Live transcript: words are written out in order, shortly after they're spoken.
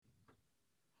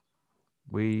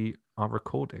We are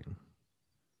recording.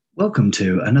 Welcome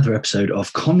to another episode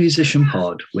of Commusician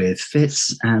Pod with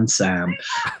Fitz and Sam.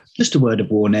 Just a word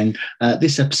of warning,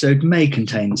 this episode may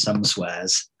contain some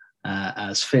swears,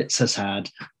 as Fitz has had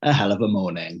a hell of a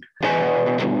morning.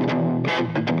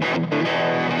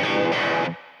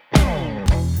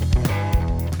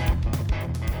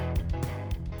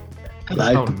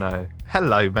 Hello. Oh no.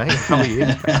 Hello, mate. How are you?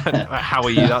 How are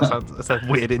you? That's a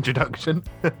weird introduction.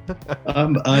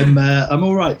 I'm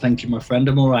all right, thank you, my friend.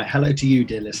 I'm all right. Hello to you,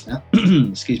 dear listener.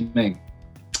 Excuse me.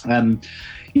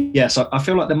 Yes, I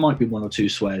feel like there might be one or two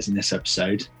swears in this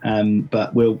episode,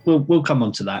 but we'll come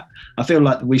on to that. I feel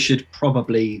like we should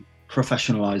probably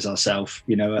professionalize ourselves.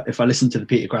 You know, if I listen to the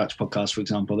Peter Crouch podcast, for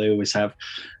example, they always have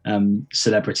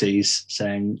celebrities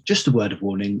saying, just a word of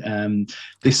warning,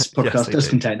 this podcast does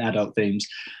contain adult themes.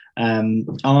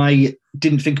 I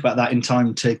didn't think about that in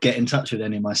time to get in touch with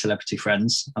any of my celebrity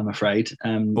friends, I'm afraid.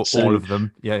 All of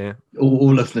them, yeah.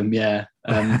 All of them, yeah.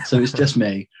 So it's just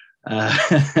me.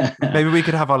 Maybe we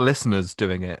could have our listeners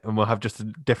doing it, and we'll have just a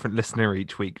different listener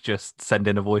each week. Just send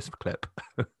in a voice clip.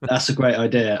 That's a great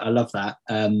idea. I love that.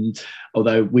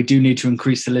 Although we do need to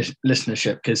increase the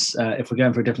listenership, because if we're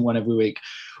going for a different one every week,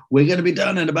 we're going to be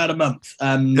done in about a month.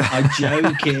 I'm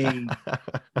joking.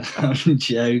 I'm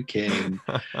joking.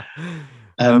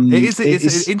 It's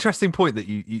an interesting point that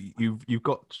you've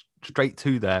got straight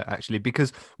to there, actually,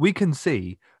 because we can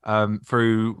see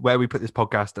through where we put this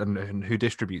podcast and who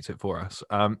distributes it for us,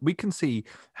 we can see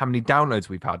how many downloads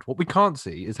we've had. What we can't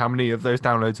see is how many of those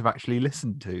downloads have actually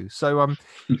listened to. So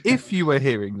if you were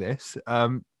hearing this,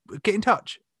 get in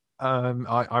touch.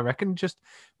 I reckon just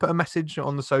put a message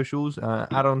on the socials,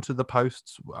 add on to the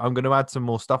posts. I'm going to add some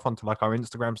more stuff onto like our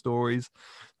Instagram stories.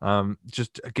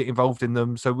 Just get involved in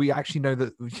them, so we actually know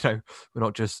that we're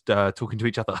not just talking to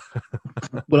each other.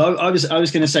 Well, I was going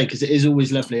to say, because it is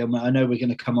always lovely. I know we're going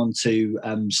to come on to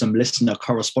some listener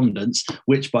correspondence,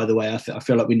 which, by the way, I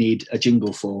feel like we need a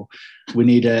jingle for. We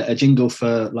need a jingle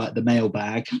for like the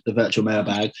mailbag, the virtual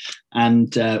mailbag,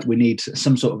 and we need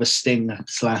some sort of a sting /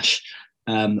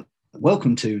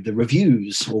 welcome to the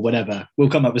reviews or whatever. We'll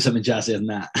come up with something jazzier than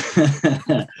that.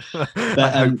 I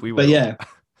hope we will. But yeah,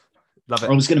 love it.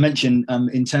 I was going to mention,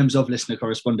 in terms of listener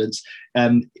correspondence,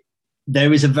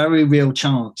 there is a very real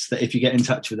chance that if you get in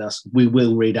touch with us, we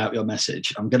will read out your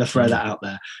message. I'm going to throw that out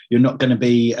there. You're not going to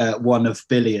be one of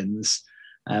billions.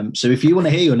 So if you want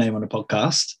to hear your name on a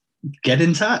podcast, get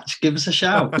in touch. Give us a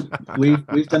shout. We've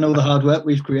done all the hard work.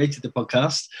 We've created the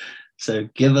podcast. So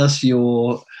give us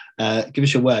your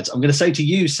words. I'm going to say to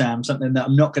you, Sam, something that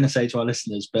I'm not going to say to our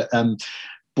listeners, but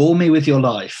bore me with your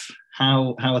life.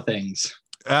 How are things?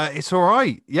 It's all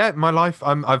right. Yeah, my life.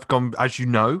 I've gone, as you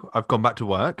know, I've gone back to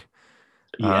work.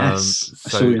 Yes,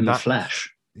 so I saw you in the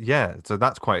flesh. Yeah, so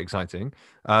that's quite exciting.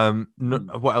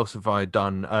 What else have I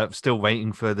done? Still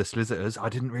waiting for the solicitors. I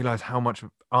didn't realize how much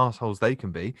arseholes they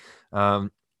can be.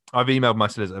 I've emailed my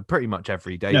solicitor pretty much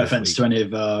every day. No offense to any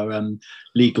of our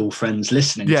legal friends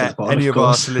listening to the pod, any of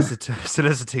our course.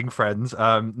 soliciting friends.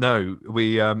 No,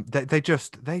 we they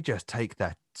just take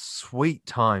their sweet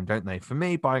time, don't they? For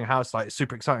me, buying a house, like, it's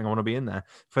super exciting. I want to be in there.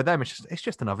 For them, it's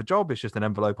just another job. It's just an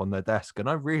envelope on their desk, and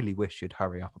I really wish you'd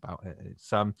hurry up about it.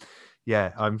 It's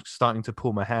yeah, I'm starting to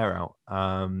pull my hair out.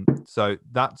 So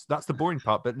that's the boring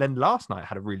part. But then last night I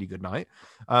had a really good night.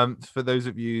 For those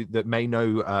of you that may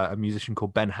know a musician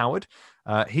called Ben Howard,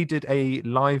 he did a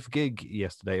live gig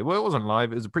yesterday. Well, it wasn't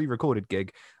live; it was a pre-recorded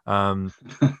gig.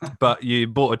 But you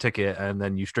bought a ticket and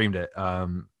then you streamed it.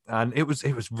 And it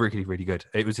was really, really good.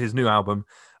 It was his new album.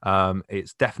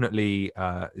 It's definitely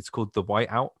it's called The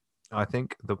White Out, I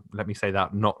think. Let me say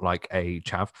that, not like a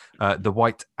chav. The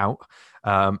White Out.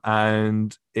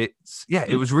 And it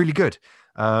was really good.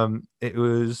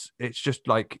 It's just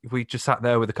like we just sat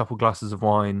there with a couple glasses of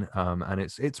wine, and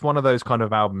it's one of those kind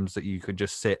of albums that you could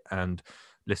just sit and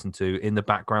listen to in the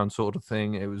background, sort of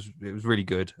thing. It was really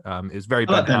good. It was very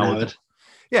Ben Howard.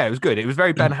 Yeah, it was good. It was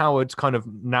very Ben Howard's kind of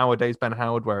nowadays Ben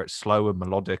Howard, where it's slow and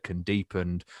melodic and deep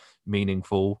and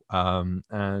meaningful.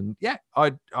 And yeah,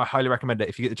 I highly recommend it.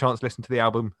 If you get the chance to listen to the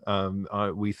album,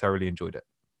 we thoroughly enjoyed it.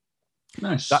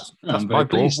 Nice. That's my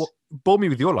bore me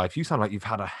with your life. You sound like you've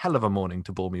had a hell of a morning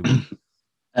to bore me with.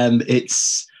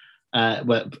 It's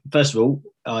well, first of all,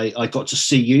 I got to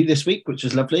see you this week, which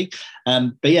was lovely.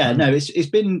 But yeah, no, it's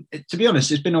been, to be honest,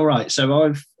 it's been all right. So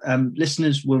I've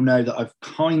listeners will know that I've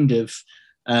kind of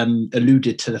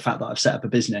alluded to the fact that I've set up a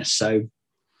business. So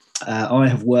I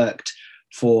have worked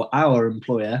for our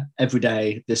employer every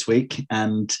day this week,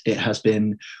 and it has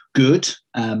been good,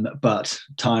 but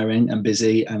tiring and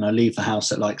busy. And I leave the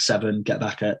house at like 7, get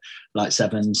back at like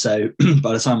 7. So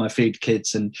by the time I feed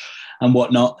kids and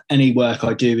whatnot, any work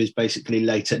I do is basically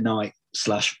late at night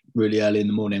 / really early in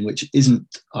the morning, which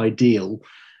isn't ideal.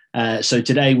 So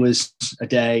today was a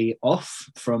day off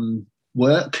from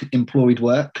work, employed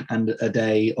work, and a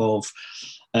day of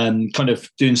kind of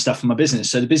doing stuff for my business.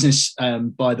 So the business,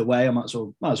 by the way, I might as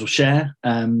well share,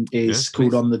 is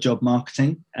called On the Job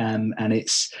Marketing, and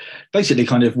it's basically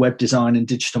kind of web design and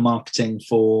digital marketing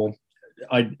for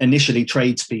initially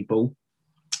tradespeople,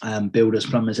 builders,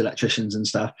 plumbers, electricians, and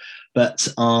stuff. But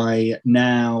I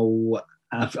now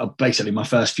have basically my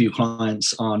first few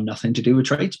clients are nothing to do with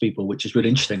tradespeople, which is really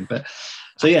interesting. But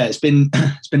so yeah, it's been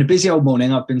a busy old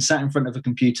morning. I've been sat in front of a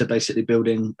computer, basically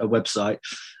building a website.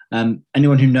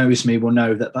 Anyone who knows me will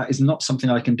know that is not something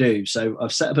I can do. So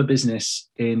I've set up a business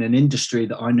in an industry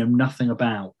that I know nothing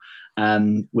about,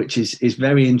 which is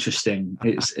very interesting.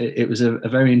 It was a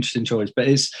very interesting choice, but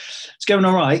it's going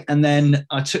all right. And then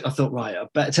I thought, right, I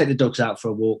better take the dogs out for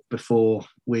a walk before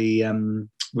we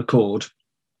record.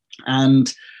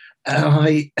 And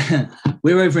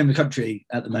we're over in the country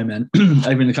at the moment,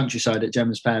 over in the countryside at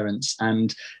Gemma's parents,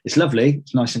 and it's lovely.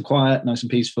 It's nice and quiet, nice and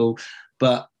peaceful.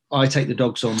 But I take the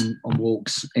dogs on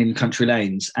walks in country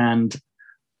lanes, and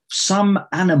some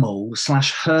animal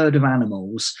 / herd of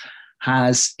animals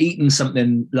has eaten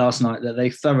something last night that they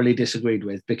thoroughly disagreed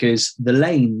with, because the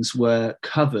lanes were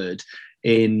covered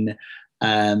in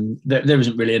there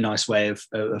isn't really a nice way of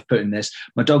putting this.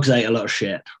 My dogs ate a lot of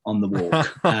shit on the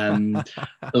walk,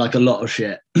 like a lot of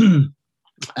shit,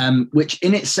 which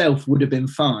in itself would have been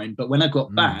fine. But when I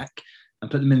got back and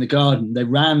put them in the garden, they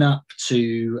ran up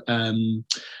to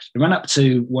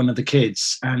one of the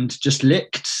kids and just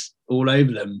licked all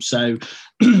over them. So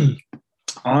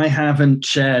I haven't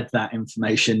shared that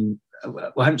information.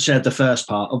 I haven't shared the first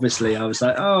part. Obviously, I was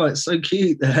like, "Oh, it's so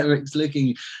cute that Eric's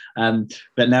looking,"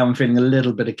 but now I'm feeling a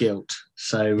little bit of guilt.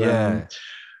 So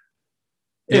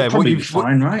it'll probably be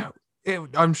fine, right?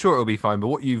 I'm sure it'll be fine. But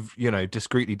what you've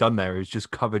discreetly done there is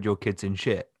just covered your kids in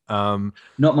shit. Not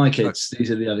my kids. These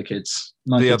are the other kids.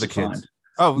 The other kids. Fine.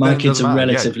 Oh, my kids are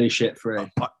relatively shit-free.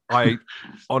 I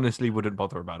honestly wouldn't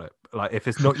bother about it. Like, if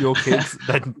it's not your kids,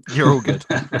 then you're all good.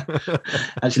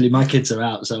 Actually, my kids are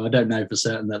out, so I don't know for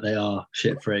certain that they are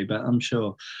shit-free, but I'm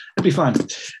sure it'll be fine.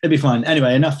 It'll be fine.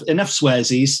 Anyway, enough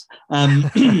swearsies.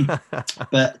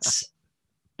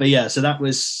 But yeah, so that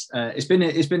was. It's been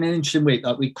an interesting week.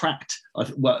 Like, we've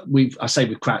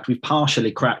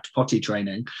partially cracked potty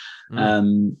training.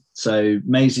 So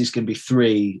Maisie's going to be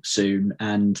 3 soon,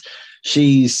 and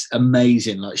she's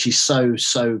amazing. Like, she's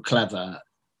so clever,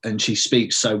 and she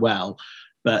speaks so well,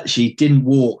 but she didn't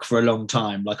walk for a long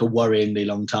time, like a worryingly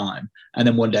long time. And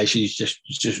then one day she's just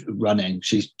running.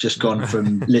 She's just gone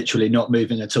from literally not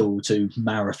moving at all to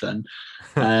marathon.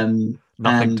 Nothing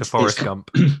to Forrest Gump.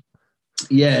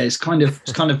 Yeah, it's kind of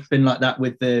been like that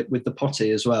with the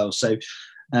potty as well. So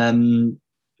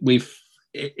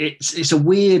it's a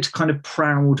weird kind of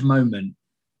proud moment.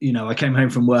 I came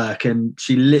home from work and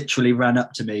she literally ran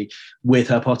up to me with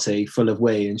her potty full of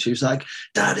wee, and she was like,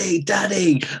 Daddy,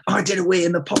 I did a wee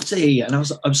in the potty. And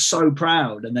I'm so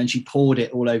proud. And then she poured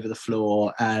it all over the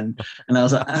floor, and I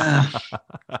was like,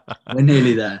 we're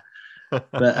nearly there.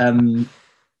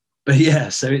 But yeah,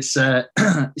 so it's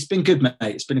been good, mate.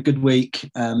 It's been a good week.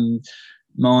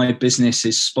 My business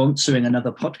is sponsoring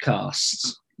another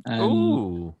podcast.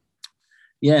 Ooh.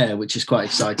 Yeah, which is quite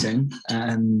exciting.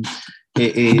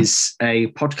 It is a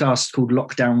podcast called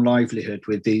Lockdown Livelihood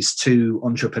with these 2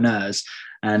 entrepreneurs,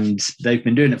 and they've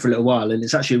been doing it for a little while, and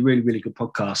it's actually a really, really good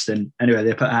podcast. And anyway,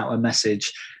 they put out a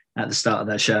message at the start of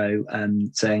their show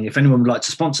saying, if anyone would like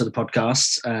to sponsor the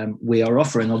podcast, we are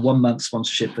offering a 1-month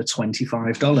sponsorship for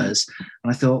 $25.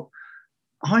 And I thought,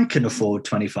 I can afford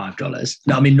 $25.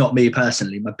 No, I mean, not me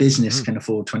personally. My business can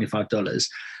afford $25.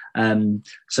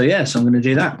 So I'm going to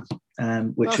do that,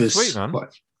 which was sweet, man.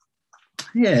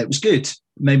 Yeah, it was good. It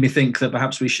made me think that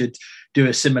perhaps we should do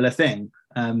a similar thing.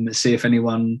 See if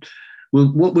anyone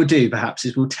what we'll do perhaps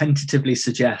is we'll tentatively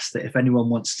suggest that if anyone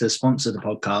wants to sponsor the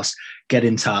podcast, get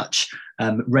in touch.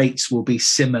 Rates will be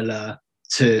similar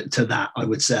to that, I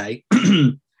would say.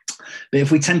 But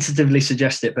if we tentatively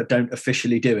suggest it but don't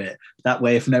officially do it, that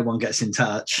way if no one gets in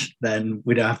touch, then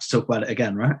we don't have to talk about it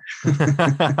again, right?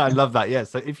 I love that. Yeah.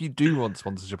 So if you do want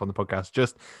sponsorship on the podcast,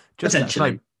 just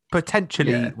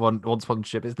potentially want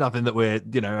sponsorship. It's nothing that we're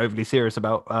overly serious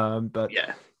about. But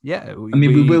yeah.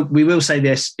 We will say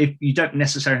this: if you don't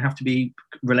necessarily have to be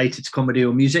related to comedy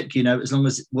or music, as long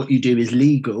as what you do is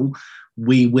legal,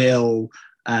 we will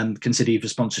consider you for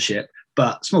sponsorship.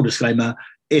 But small disclaimer,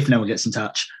 if no one gets in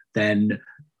touch, then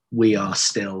we are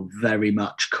still very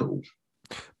much cool.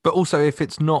 But also, if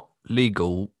it's not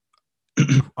legal,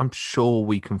 I'm sure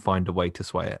we can find a way to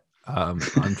sway it. I'm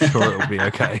sure it'll be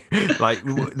okay. Like,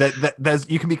 there's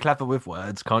you can be clever with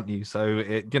words, can't you? So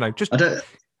just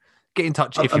get in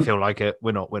touch if you feel like it.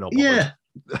 We're not bothered. Yeah,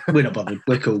 we're not bothered.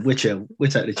 We're cool. We're chill.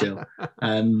 We're totally chill.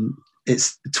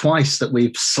 It's twice that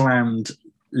we've slammed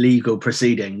legal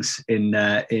proceedings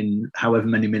in however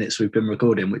many minutes we've been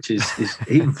recording, which is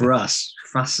even for us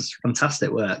fantastic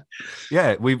work.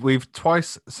 Yeah, we've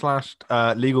twice slashed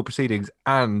legal proceedings,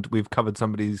 and we've covered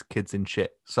somebody's kids in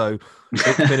shit. So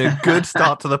it's been a good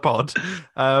start to the pod.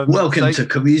 Welcome to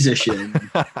Commusician,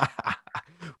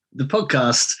 the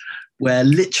podcast where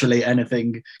literally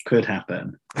anything could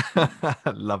happen.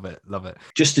 Love it.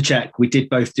 Just to check, we did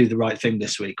both do the right thing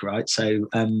this week, right? So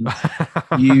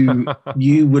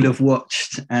you will have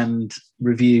watched and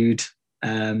reviewed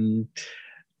Catherine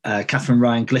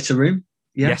Ryan Glitter Room.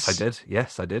 Yes,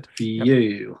 I did. For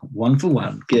you, 1 for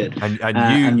 1. Good.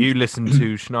 And you listened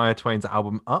to Shania Twain's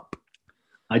album Up?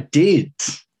 I did.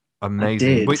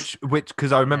 Amazing. Which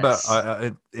because I remember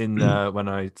when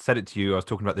I said it to you, I was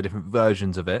talking about the different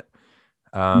versions of it.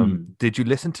 Did you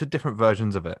listen to different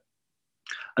versions of it?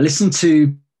 I listened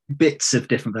to bits of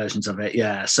different versions of it.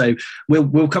 Yeah. So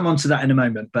we'll come on to that in a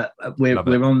moment, but we're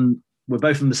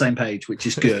both on the same page, which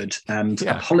is good. And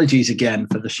apologies again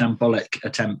for the shambolic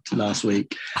attempt last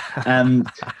week.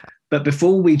 But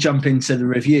before we jump into the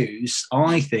reviews,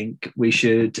 I think we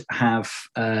should hear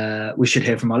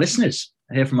from our listeners,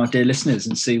 hear from our dear listeners,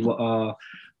 and see what our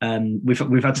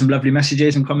we've had some lovely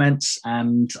messages and comments,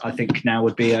 and I think now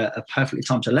would be a perfect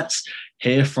time. So let's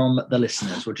hear from the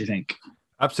listeners. What do you think?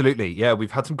 Absolutely. Yeah,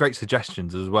 we've had some great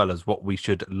suggestions as well as what we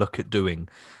should look at doing.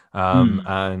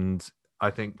 And I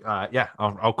think,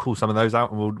 I'll call some of those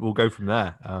out and we'll go from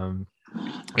there.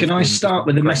 Can I start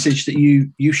with a message that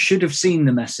you should have seen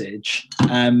the message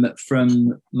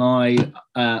from my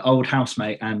old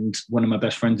housemate and one of my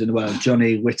best friends in the world,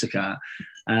 Johnny Whitaker.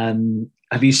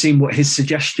 Have you seen what his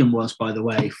suggestion was, by the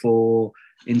way, for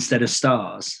instead of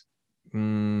stars?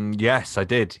 Yes, I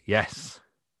did. Yes,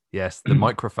 the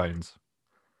microphones.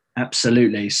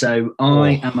 Absolutely. So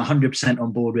I am 100%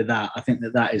 on board with that. I think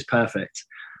that is perfect.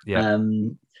 Yeah.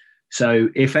 So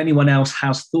if anyone else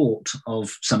has thought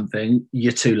of something,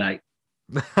 you're too late.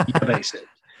 You're basic.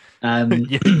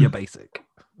 You're basic.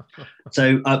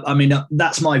 So,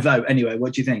 that's my vote anyway.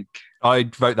 What do you think?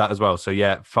 I'd vote that as well. So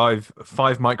yeah, five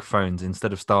microphones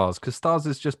instead of stars, because stars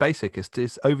is just basic. It's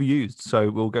overused. So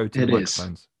we'll go to the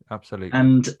microphones. Absolutely.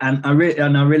 And I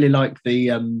really like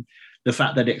the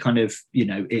fact that it kind of,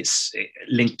 it's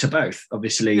linked to both.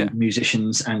 Obviously,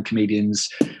 musicians and comedians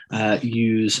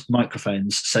use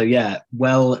microphones. So yeah,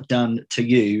 well done to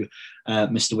you,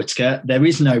 Mr. Whitaker. There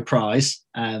is no prize,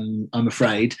 I'm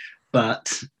afraid,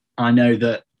 but I know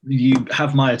that you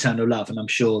have my eternal love, and I'm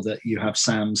sure that you have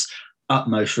Sam's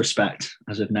utmost respect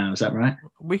as of now. Is that right?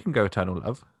 We can go eternal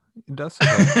love. It does.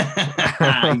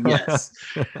 Yes.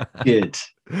 Good.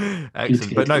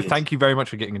 Excellent. But no, thank you very much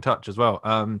for getting in touch as well.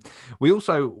 We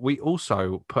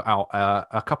also put out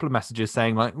a couple of messages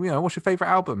saying, like, what's your favorite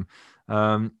album?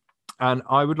 And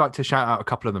I would like to shout out a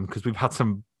couple of them because we've had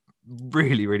some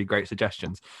really, really great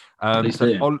suggestions.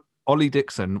 Ollie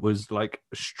Dixon was like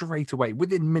straight away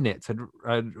within minutes had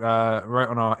wrote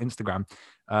on our Instagram.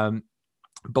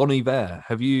 Bon Iver.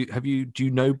 Do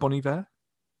you know Bon Iver?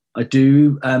 I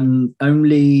do.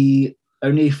 Only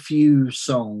a few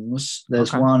songs.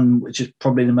 There's one which is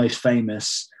probably the most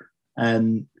famous,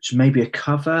 which may be a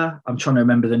cover. I'm trying to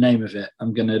remember the name of it.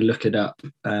 I'm going to look it up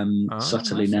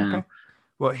subtly now.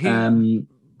 Okay.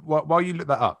 Well, while you look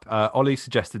that up, Ollie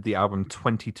suggested the album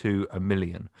 22 A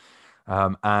Million.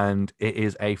 And it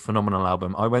is a phenomenal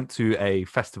album. I went to a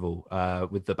festival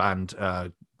with the band,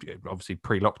 obviously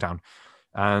pre-lockdown.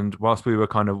 And whilst we were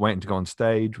kind of waiting to go on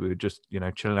stage, we were just,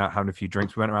 chilling out, having a few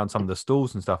drinks. We went around some of the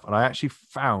stalls and stuff. And I actually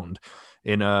found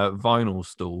in a vinyl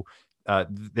stall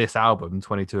this album,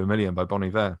 22 A Million by Bon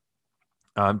Iver,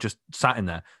 just sat in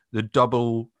there. The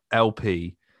double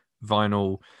LP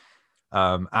vinyl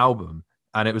album.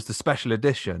 And it was the special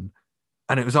edition.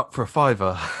 And it was up for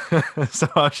 £5. So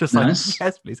I was just like,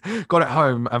 yes, please. Got it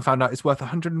home and found out it's worth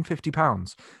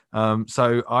 £150.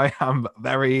 So I am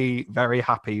very, very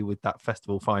happy with that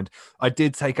festival find. I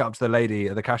did take it up to the lady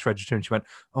at the cash register and she went,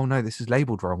 oh no, this is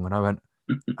labelled wrong. And I went,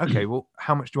 okay, well,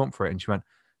 how much do you want for it? And she went,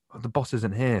 well, the boss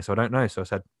isn't here, so I don't know. So I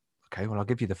said, okay, well, I'll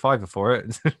give you the £5 for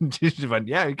it. And she went,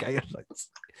 yeah, okay. Like,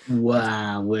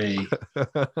 wow. Mate,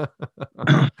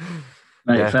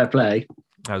 fair play.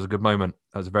 That was a good moment.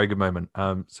 That was a very good moment.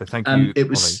 So thank you, It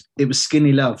Ollie. was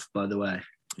Skinny Love, by the way.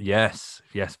 Yes,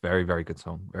 very, very good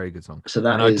song. Very good song. So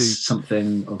that and is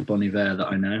something of Bon Iver that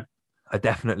I know.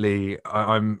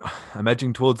 I'm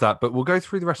edging towards that, but we'll go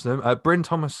through the rest of them. Bryn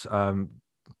Thomas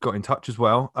got in touch as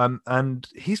well, and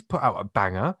he's put out a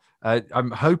banger.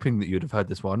 I'm hoping that you'd have heard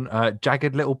this one.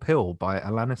 Jagged Little Pill by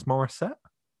Alanis Morissette.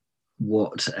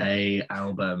 What a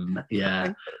album.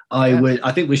 Yeah.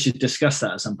 I think we should discuss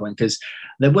that at some point, because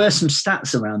there were some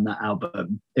stats around that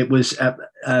album. It was a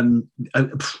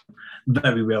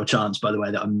very real chance, by the way,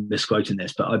 that I'm misquoting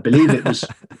this, but I believe it was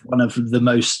one of the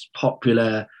most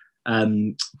popular,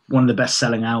 one of the best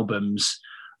selling albums,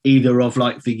 either of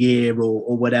like the year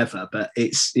or whatever. But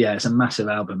it's a massive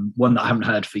album, one that I haven't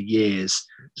heard for years.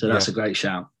 So that's a great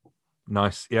shout.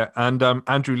 Nice. Yeah. And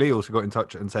Andrew Lee also got in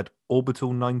touch and said Orbital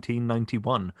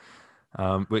 1991,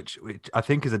 which I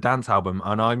think is a dance album.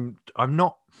 And I'm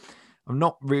not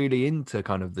really into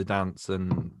kind of the dance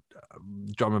and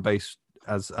drum and bass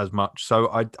as much. So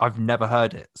I've never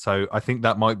heard it. So I think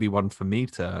that might be one for me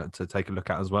to take a look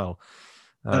at as well.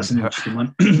 That's an interesting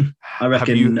one. I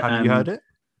reckon. Have you heard it?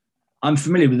 I'm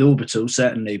familiar with Orbital,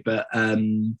 certainly, but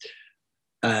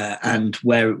and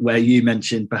where you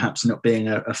mentioned perhaps not being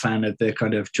a fan of the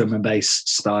kind of drum and bass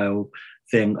style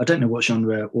thing, I don't know what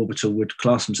genre Orbital would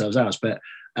class themselves as, but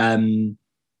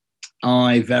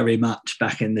I very much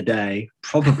back in the day,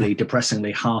 probably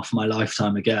depressingly half my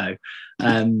lifetime ago,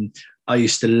 I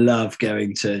used to love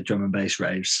going to drum and bass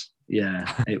raves.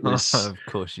 Yeah, it was. Of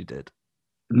course you did.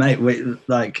 Mate,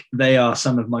 like they are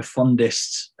some of my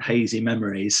fondest hazy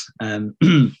memories.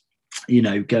 Going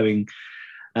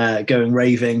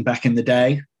raving back in the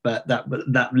day, but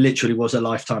that literally was a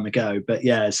lifetime ago. But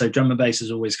yeah, so drum and bass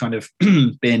has always kind of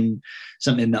been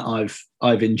something that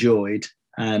I've enjoyed,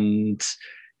 and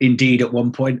indeed at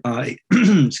one point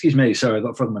excuse me, sorry, I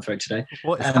got a frog in my throat today.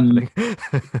 What is happening?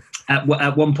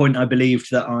 at one point I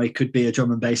believed that I could be a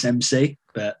drum and bass MC,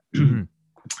 but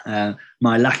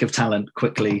my lack of talent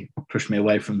quickly pushed me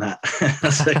away from that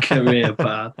as a career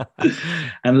path.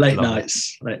 And late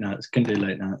nights, couldn't do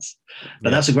late nights. But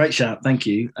that's a great shout. Thank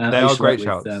you. They are great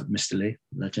shouts. Mr. Lee,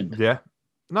 legend. Yeah.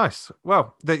 Nice.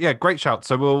 Well, great shout.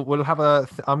 So we'll have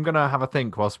I'm going to have a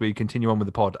think whilst we continue on with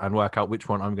the pod and work out which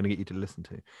one I'm going to get you to listen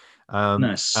to.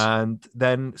 Nice. And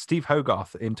then Steve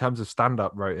Hogarth, in terms of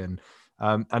stand-up, wrote in,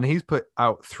 and he's put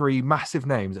out 3 massive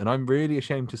names, and I'm really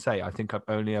ashamed to say I think I've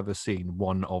only ever seen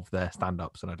one of their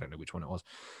stand-ups, and I don't know which one it was.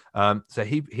 So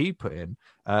he put in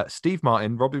Steve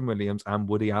Martin, Robin Williams, and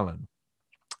Woody Allen,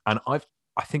 and I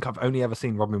think I've only ever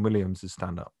seen Robin Williams'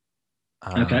 stand-up.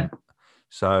 Okay.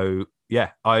 So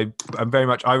yeah, I'm very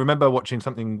much. I remember watching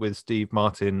something with Steve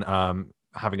Martin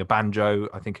having a banjo.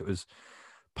 I think it was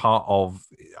part of,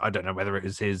 I don't know whether it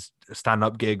was his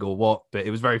stand-up gig or what, but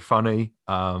it was very funny,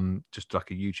 just like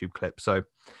a YouTube clip. So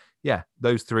yeah,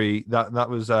 those 3, that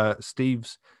was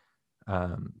Steve's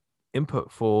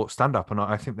input for stand-up, and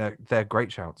I think they're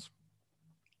great shouts.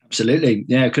 Absolutely.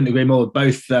 Yeah, I couldn't agree more.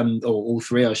 Both or all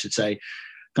 3, I should say,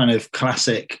 kind of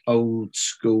classic old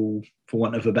school, for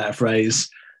want of a better phrase,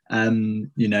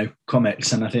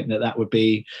 comics, and I think that would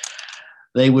be,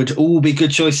 they would all be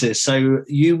good choices. So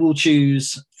you will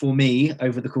choose for me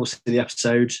over the course of the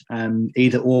episode,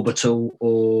 either Orbital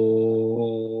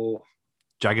or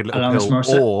Jagged Little Alanis Pill,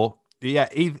 Morissette. or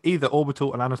either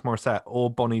Orbital, Alanis Morissette, or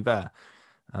Bon Iver.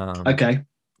 Okay.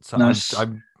 So nice. I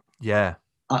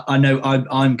know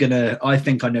I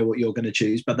think I know what you're gonna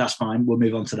choose, but that's fine. We'll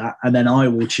move on to that, and then I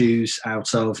will choose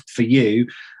out of, for you,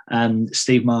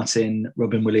 Steve Martin,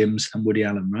 Robin Williams, and Woody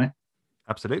Allen. Right?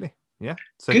 Absolutely. Yeah.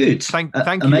 So good. Thank you,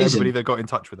 everybody that got in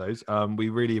touch with those. We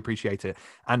really appreciate it.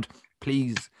 And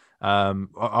please,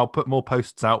 I'll put more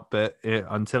posts out, but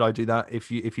until I do that, if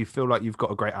you feel like you've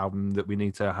got a great album that we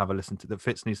need to have a listen to, that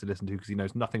Fitz needs to listen to because he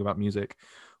knows nothing about music,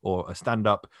 or a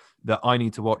stand-up that I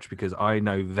need to watch because I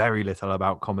know very little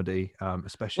about comedy,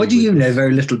 especially. What do you know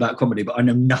very little about comedy, but I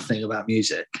know nothing about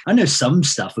music? I know some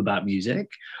stuff about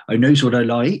music. I knows what I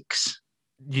likes.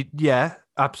 Yeah,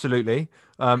 absolutely.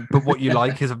 But what you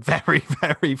like is a very,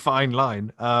 very fine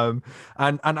line. And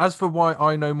as for why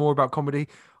I know more about comedy,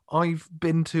 I've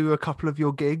been to a couple of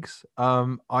your gigs.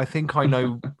 I think I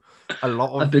know a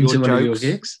lot of I've been your to jokes. one of your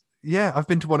gigs. Yeah, I've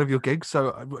been to one of your gigs.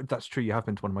 So that's true. You have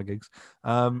been to one of my gigs.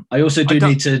 I also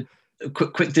need to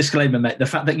quick disclaimer, mate. The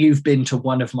fact that you've been to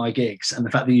one of my gigs and the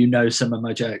fact that you know some of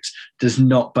my jokes does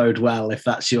not bode well if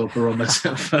that's your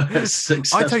barometer for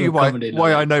successful. I tell you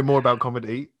why I know more about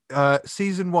comedy.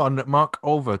 Season 1, Mark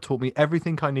Olver taught me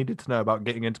everything I needed to know about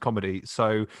getting into comedy.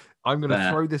 So I'm going to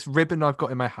throw this ribbon I've got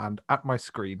in my hand at my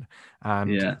screen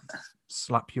and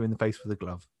slap you in the face with a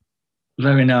glove.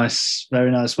 Very nice,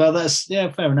 very nice. Well, that's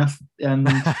fair enough.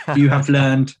 You have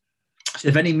learned.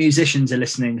 If any musicians are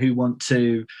listening who want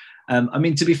to, I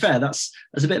mean, to be fair, that's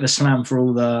a bit of a slam for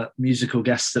all the musical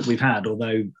guests that we've had.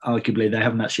 Although arguably they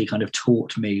haven't actually kind of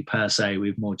taught me per se.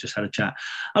 We've more just had a chat.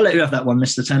 I'll let you have that one,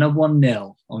 Mr. Turner.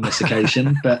 1-0 on this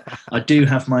occasion, but I do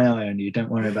have my eye on you. Don't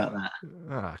worry about that.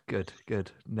 Ah, good.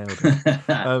 Nailed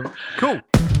it. Cool.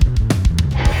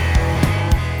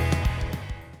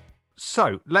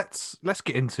 So let's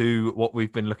get into what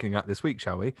we've been looking at this week,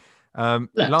 shall we?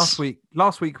 Last week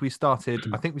we started.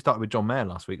 I think we started with John Mayer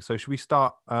last week. So should we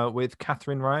start with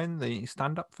Katherine Ryan, the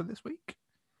stand-up for this week?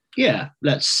 Yeah,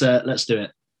 let's do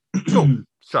it. Cool.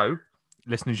 So,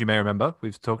 listeners, you may remember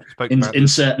we've spoken about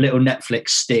insert little Netflix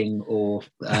sting or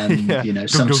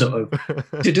some sort of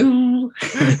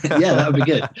yeah, that would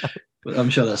be good. But I'm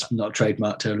sure that's not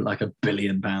trademarked to like £1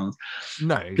 billion. No,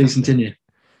 exactly. Please continue.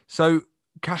 So,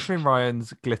 Katherine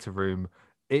Ryan's Glitter Room,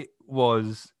 it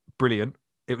was brilliant.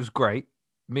 It was great.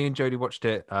 Me and Jodie watched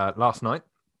it last night,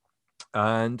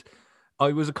 and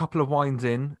I was a couple of wines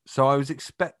in, so I was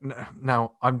expecting.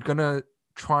 Now I'm gonna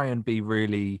try and be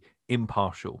really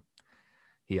impartial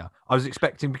here. I was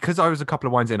expecting, because I was a couple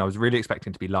of wines in, I was really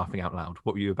expecting to be laughing out loud.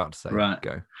 What were you about to say? Right.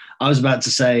 Go. I was about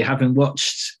to say, having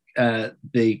watched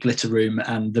the Glitter Room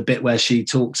and the bit where she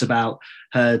talks about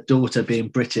her daughter being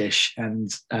British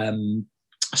and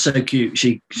so cute.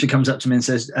 She comes up to me and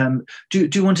says, do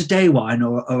you want a day wine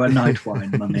or a night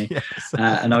wine, Mummy? Yes.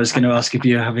 And I was going to ask if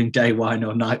you're having day wine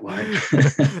or night wine.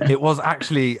 It was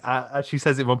actually, as she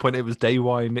says at one point, it was day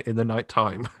wine in the night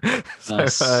time. So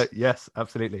Nice. yes,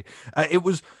 absolutely. It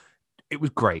was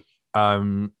great.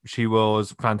 She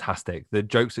was fantastic. The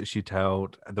jokes that she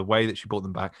told, the way that she brought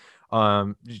them back,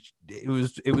 it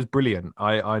was brilliant.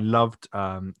 I loved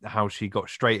how she got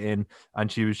straight in, and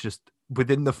she was just,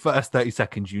 within the first 30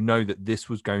 seconds, you know that this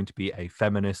was going to be a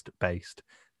feminist-based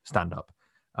stand-up.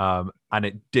 And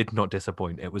it did not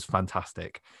disappoint. It was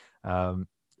fantastic. I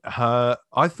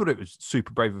thought it was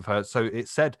super brave of her. So it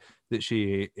said that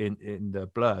she, in the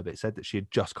blurb, it said that she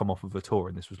had just come off of a tour,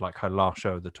 and this was like her last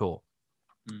show of the tour.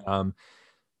 But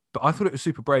I thought it was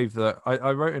super brave that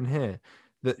I wrote in here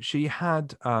that she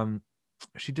had,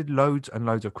 she did loads and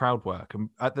loads of crowd work.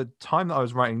 And at the time that I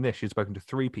was writing this, she had spoken to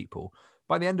 3 people.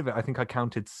 By the end of it, I think I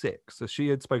counted 6. So she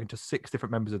had spoken to 6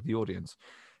 different members of the audience.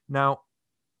 Now,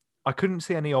 I couldn't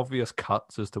see any obvious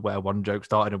cuts as to where one joke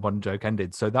started and one joke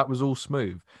ended. So that was all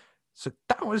smooth. So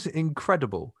that was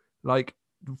incredible. Like,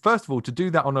 first of all, to do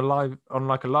that on a live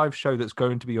show that's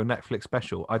going to be your Netflix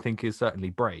special, I think is certainly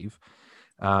brave.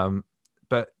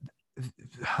 But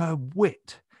her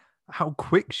wit, how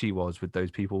quick she was with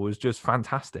those people, was just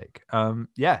fantastic.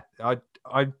 Yeah, I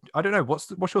don't know.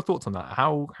 What's your thoughts on that?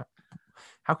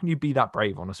 How can you be that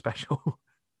brave on a special?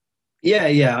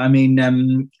 Yeah. I mean,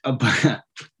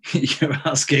 you're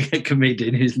asking a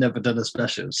comedian who's never done a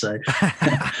special, so.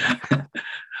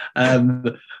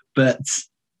 But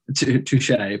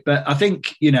touche. But I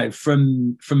think,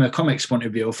 from a comics point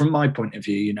of view, or from my point of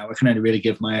view, I can only really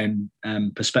give my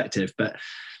own perspective. But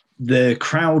the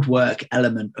crowd work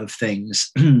element of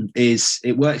things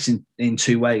it works in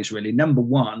 2 ways, really. Number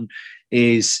one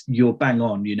is you're bang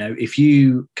on. If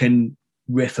you can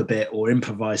riff a bit or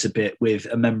improvise a bit with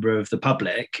a member of the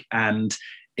public and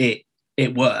it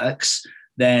works,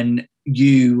 then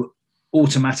you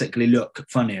automatically look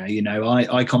funnier.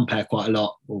 I compare quite a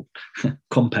lot, or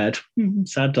compared,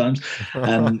 sad times,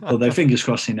 although fingers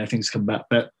crossed, things come back.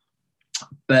 But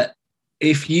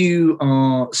if you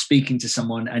are speaking to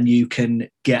someone and you can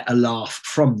get a laugh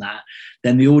from that,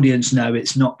 then the audience know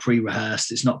it's not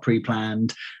pre-rehearsed, it's not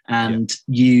pre-planned, and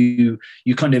you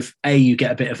kind of you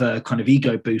get a bit of a kind of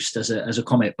ego boost as a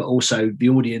comic, but also the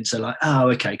audience are like,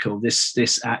 oh, okay, cool,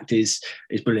 this act is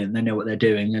brilliant, they know what they're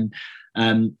doing.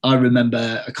 And I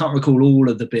remember, I can't recall all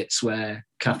of the bits where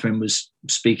Katherine was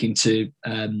speaking to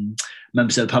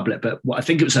members of the public, but I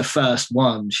think it was her first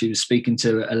one. She was speaking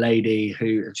to a lady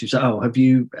who, she was like, "Oh, have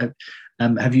you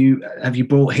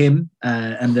brought him?"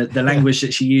 And the language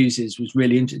that she uses was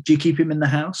really interesting. Do you keep him in the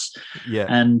house? Yeah.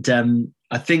 And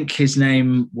I think his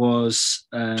name was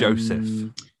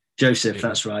Joseph. Joseph,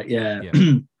 that's right. Yeah.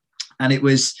 And it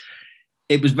was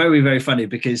very, very funny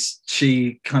because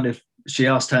she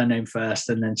asked her name first,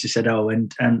 and then she said, "Oh,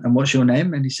 and what's your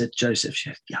name?" And he said, "Joseph." She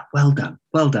said, "Yeah, well done."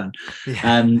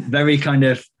 Yeah. Very kind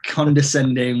of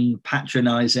condescending,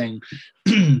 patronising,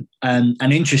 and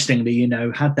interestingly,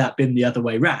 had that been the other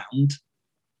way round,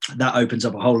 that opens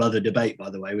up a whole other debate,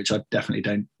 by the way, which I definitely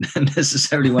don't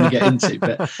necessarily want to get into.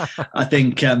 But I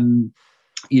think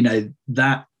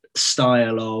that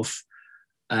style of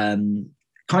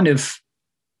kind of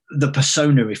the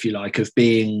persona, if you like, of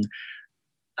being,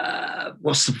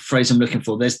 what's the phrase I'm looking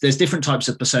for? There's different types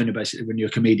of persona basically when you're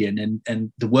a comedian,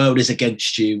 and the world is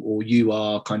against you, or you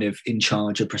are kind of in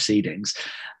charge of proceedings,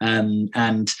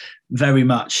 and very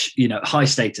much, high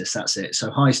status. That's it.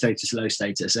 So high status, low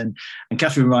status, and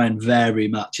Katherine Ryan very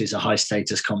much is a high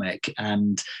status comic,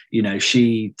 and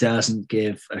she doesn't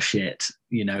give a shit,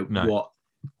 No. what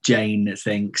Jane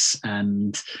thinks,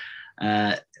 and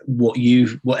what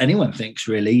anyone thinks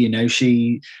really.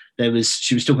 She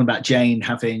was talking about Jane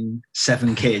having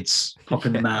 7 kids,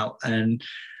 popping them out, and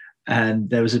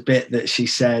there was a bit that she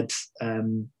said,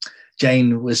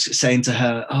 Jane was saying to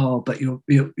her, "Oh, but you're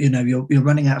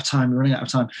running out of time. You're running out of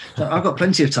time." So I've got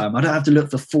plenty of time. I don't have to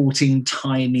look for 14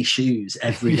 tiny shoes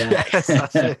every day. Yes,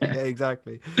 that's it. Yeah,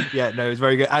 exactly. Yeah, no, it's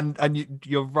very good. And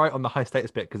you're right on the high status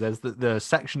bit, because there's the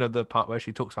section of the part where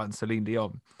she talks about Celine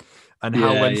Dion, and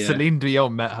how when Celine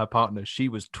Dion met her partner, she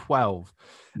was 12,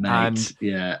 and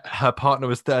her partner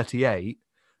was 38.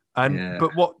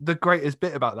 But what the greatest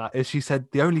bit about that is, she said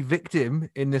the only victim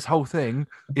in this whole thing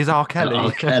is R. Kelly.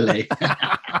 R. Kelly.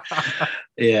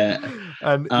 Yeah.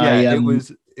 And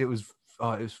it was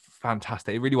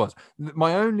fantastic. It really was.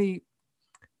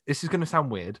 This is going to sound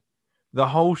weird. The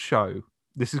whole show,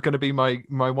 this is going to be my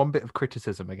one bit of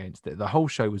criticism against it. The whole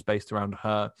show was based around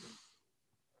her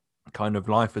kind of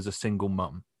life as a single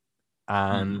mum.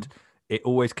 And it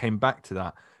always came back to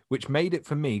that, which made it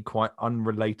for me quite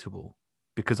unrelatable,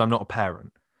 because I'm not a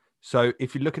parent. So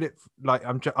if you look at it, like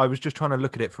I was just trying to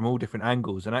look at it from all different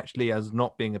angles, and actually as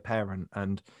not being a parent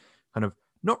and kind of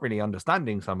not really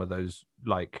understanding some of those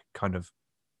like kind of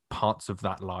parts of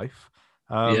that life.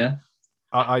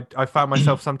 I found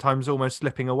myself sometimes almost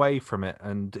slipping away from it.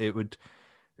 And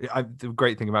the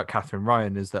great thing about Katherine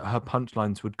Ryan is that her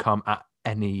punchlines would come at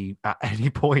any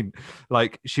point.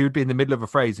 Like, she would be in the middle of a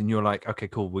phrase and you're like, okay,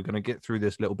 cool, we're going to get through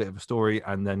this little bit of a story,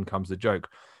 and then comes the joke.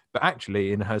 But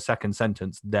actually, in her second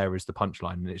sentence, there is the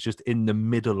punchline, and it's just in the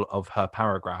middle of her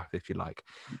paragraph, if you like.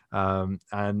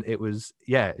 And it was,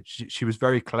 she was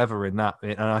very clever in that,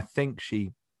 and I think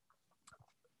she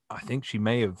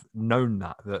may have known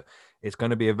that it's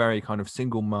going to be a very kind of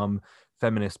single mum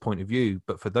feminist point of view.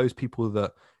 But for those people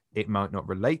that it might not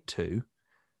relate to,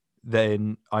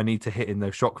 then I need to hit in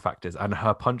those shock factors, and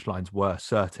her punchlines were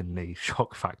certainly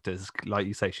shock factors. Like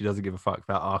you say, she doesn't give a fuck.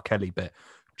 That R. Kelly bit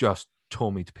just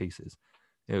tore me to pieces.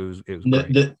 It was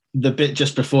great. The bit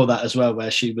just before that as well, where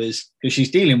because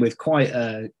she's dealing with quite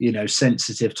a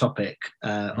sensitive topic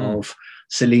of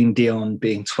Celine Dion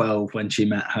being 12 when she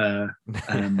met her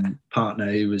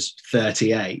partner, who was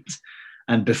 38.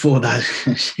 And before that,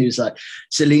 she was like,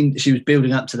 she was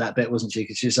building up to that bit, wasn't she?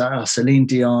 Because she was like, oh, Celine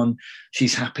Dion,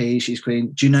 she's happy, she's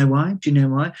queen. Do you know why?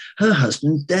 Her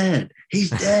husband's dead. He's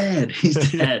dead.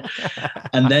 He's dead.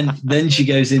 And then she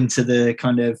goes into the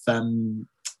kind of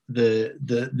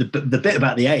the bit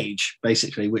about the age,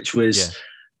 basically, which was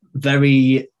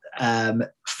very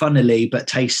funnily but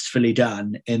tastefully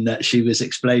done, in that she was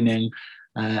explaining,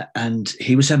 and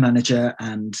he was her manager,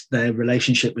 and their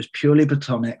relationship was purely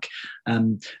platonic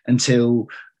until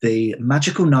the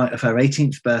magical night of her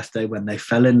 18th birthday, when they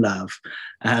fell in love.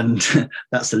 And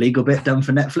that's the legal bit done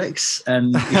for Netflix.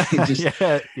 And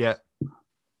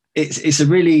it's a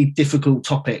really difficult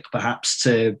topic, perhaps,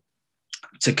 to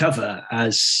cover,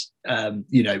 as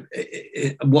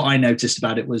what I noticed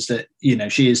about it was that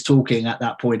she is talking at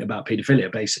that point about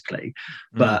paedophilia, basically,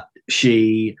 but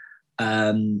she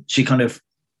kind of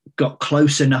got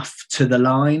close enough to the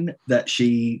line that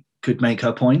she could make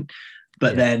her point,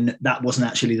 but then that wasn't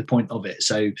actually the point of it.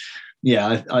 So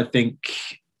I think,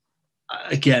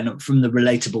 again, from the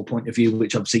relatable point of view,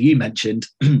 which obviously you mentioned,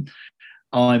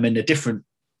 I'm in a different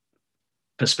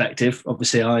perspective.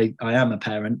 Obviously I am a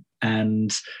parent,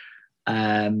 and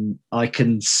I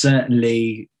can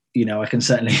certainly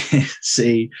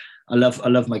see, I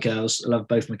love my girls. I love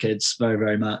both my kids very,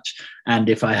 very much. And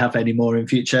if I have any more in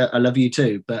future, I love you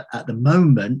too. But at the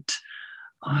moment,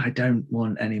 I don't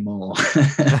want any more.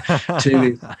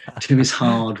 Two is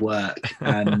hard work,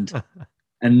 and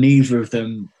neither of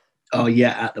them are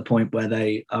yet at the point where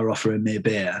they are offering me a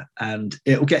beer. And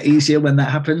it will get easier when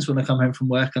that happens, when I come home from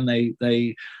work and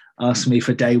they ask me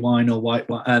for day wine or white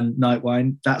wine, night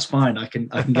wine. That's fine. I can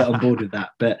get on board with that.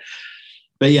 But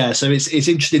yeah, so it's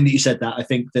interesting that you said that. I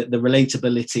think that the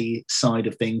relatability side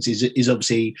of things is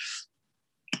obviously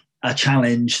a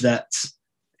challenge that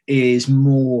is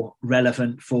more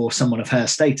relevant for someone of her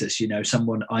status,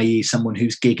 someone, i.e. someone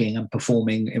who's gigging and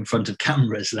performing in front of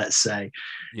cameras, let's say.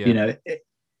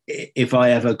 If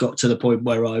I ever got to the point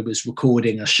where I was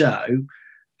recording a show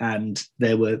and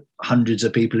there were hundreds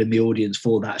of people in the audience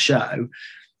for that show,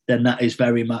 then that is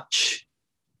very much,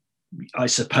 I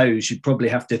suppose you probably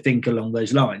have to think along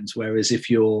those lines. Whereas if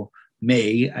you're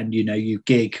me and, you know, you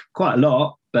gig quite a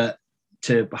lot, but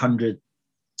to 100,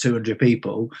 200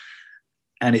 people,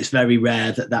 and it's very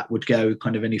rare that that would go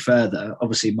kind of any further.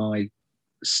 Obviously my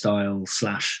style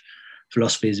 /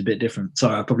 philosophy is a bit different.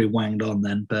 Sorry, I probably wanged on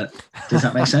then, but does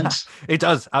that make sense? It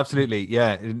does, absolutely.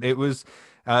 Yeah, it was,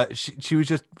 she was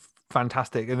just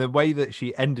fantastic. And the way that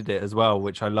she ended it as well,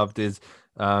 which I loved, is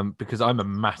because I'm a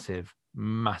massive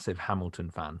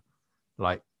Hamilton fan.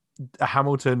 Like,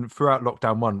 Hamilton throughout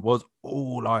lockdown 1 was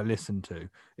all I listened to.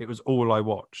 It was all I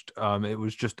watched. It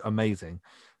was just amazing.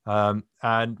 And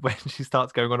when she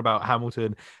starts going on about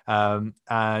Hamilton,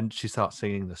 and she starts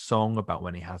singing the song about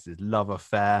when he has his love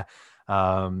affair,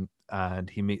 and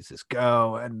he meets this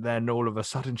girl, and then all of a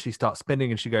sudden she starts spinning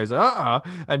and she goes,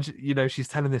 and she, you know, she's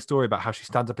telling this story about how she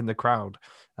stands up in the crowd,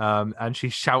 and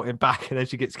she's shouting back, and then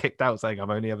she gets kicked out saying, I've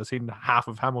only ever seen half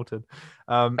of Hamilton.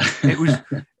 It was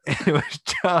it was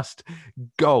just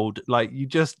gold. Like, you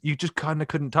just kind of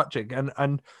couldn't touch it.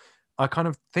 And I kind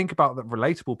of think about the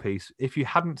relatable piece. If you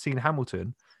hadn't seen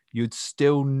Hamilton, you'd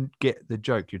still get the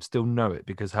joke. You'd still know it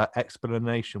because her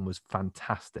explanation was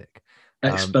fantastic.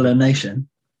 Explanation.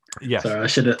 Yes. Sorry, I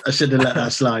should have let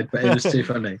that slide, but it was too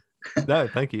funny. No,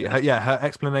 thank you. Her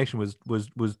explanation was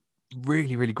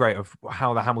really, really great of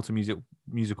how the Hamilton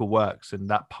musical works and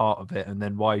that part of it, and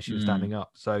then why she was standing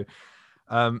up. So,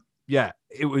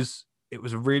 it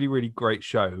was a really, really great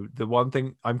show. The one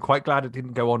thing, I'm quite glad it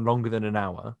didn't go on longer than an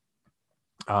hour,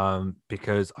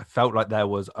 because I felt like there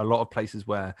was a lot of places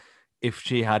where if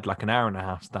she had like an hour and a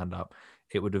half stand up,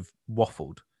 it would have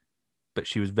waffled. But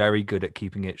she was very good at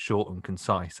keeping it short and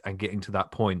concise and getting to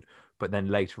that point, but then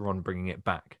later on bringing it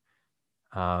back.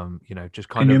 Just kind of.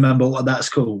 Can you remember what that's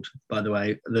called, by the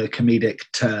way? The comedic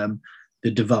term,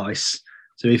 the device.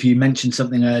 So if you mention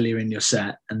something earlier in your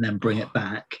set and then bring it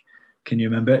back, can you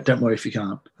remember it? Don't worry if you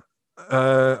can't.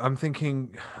 I'm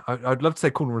thinking, I'd love to say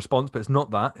call and response, but it's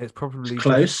not that. It's probably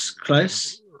close.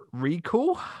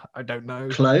 Recall? I don't know.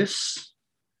 Close.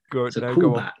 Good. It's a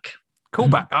callback.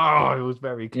 Callback. Oh, it was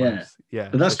very close. Yeah.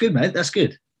 But that's good, mate. That's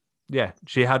good. Yeah,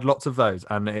 she had lots of those,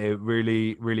 and it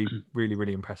really, really, really,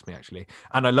 really impressed me, actually.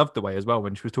 And I loved the way as well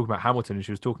when she was talking about Hamilton, and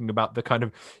she was talking about the kind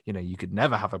of, you could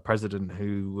never have a president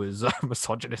who was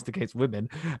misogynist against women,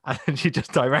 and then she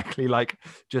just directly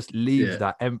leaves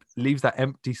that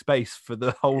empty space for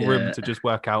the whole room to just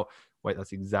work out. Wait,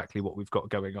 that's exactly what we've got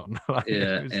going on.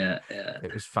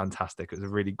 It was fantastic. It was a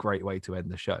really great way to end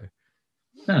the show.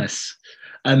 Nice.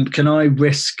 Can I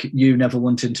risk you never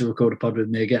wanting to record a pod with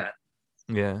me again?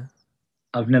 Yeah.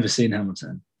 I've never seen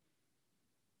Hamilton.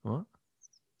 What?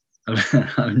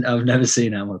 I've never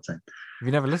seen Hamilton. Have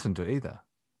you never listened to it either?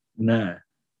 No.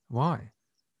 Why?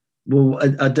 Well,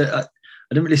 I don't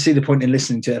really see the point in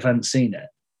listening to it if I haven't seen it.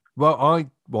 Well, I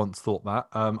once thought that.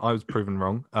 I was proven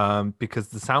wrong, because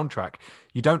the soundtrack,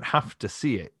 you don't have to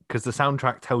see it because the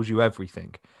soundtrack tells you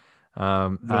everything.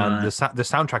 And the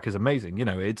soundtrack is amazing.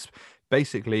 It's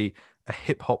basically a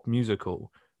hip hop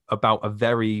musical about a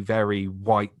very, very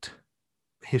white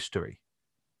history,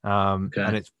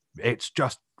 and it's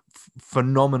just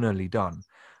phenomenally done.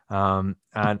 And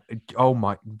oh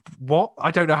my, what?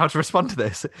 I don't know how to respond to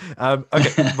this.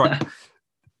 Okay, right.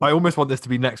 I almost want this to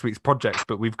be next week's project,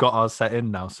 but we've got ours set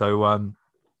in now, so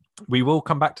we will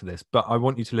come back to this. But I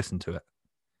want you to listen to it.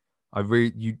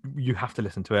 You have to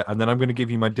listen to it, and then I'm going to give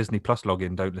you my Disney Plus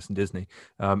login. Don't listen Disney,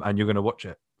 and you're going to watch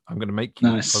it. I'm going to make you.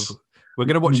 Nice. We're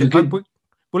going to watch it.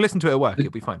 We'll listen to it at work.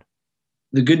 It'll be fine.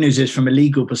 The good news is, from a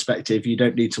legal perspective, you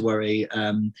don't need to worry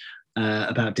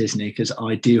about Disney, because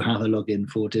I do have a login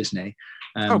for Disney.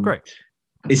 Oh, great.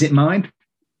 Is it mine?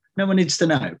 No one needs to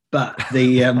know. But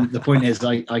the point is,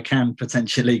 I can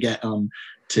potentially get on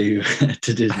to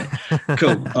Disney.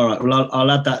 Cool. All right. Well,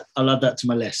 I'll add that. I'll add that to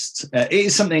my list. It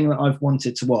is something that I've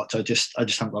wanted to watch. I just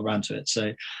haven't got around to it.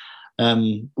 So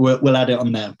we'll add it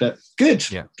on there. But good.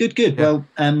 Yeah. Good. Yeah.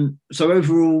 Well, so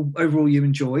overall, you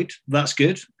enjoyed. That's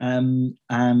good. And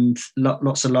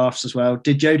lots of laughs as well.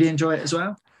 Did Jodie enjoy it as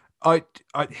well? I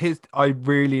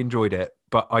really enjoyed it,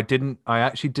 but I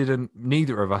actually didn't.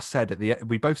 Neither of us said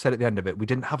we both said at the end of it, we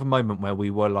didn't have a moment where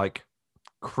we were like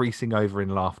creasing over in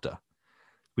laughter.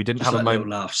 We didn't have a moment.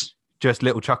 Little laughs. Just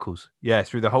little chuckles. Yeah,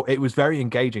 through the whole. It was very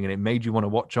engaging, and it made you want to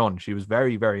watch on. She was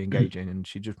very, very engaging, and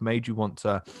she just made you want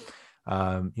to,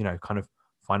 kind of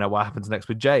find out what happens next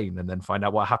with Jane, and then find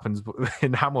out what happens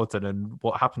in Hamilton and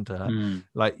what happened to her.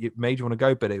 Like, it made you want to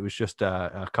go, but it was just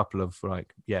a couple of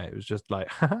it was just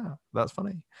like, that's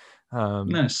funny.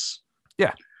 Nice.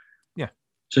 Yeah.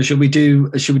 So should we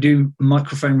do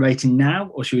microphone rating now,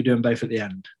 or should we do them both at the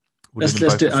end? We'll do them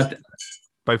let's both, do.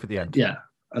 both at the end. Yeah,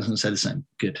 I was going to say the same.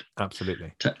 Good.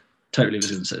 Absolutely. Totally was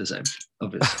going to say the same.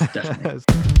 Obviously, definitely.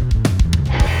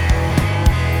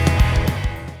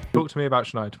 Talk to me about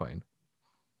Shania Twain.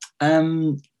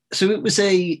 So it was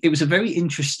a very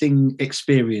interesting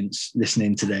experience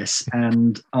listening to this,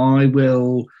 and I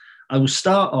will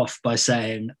start off by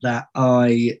saying that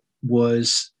I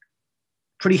was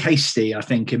pretty hasty, I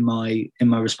think, in my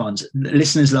response.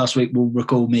 Listeners last week will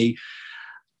recall me.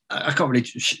 I can't really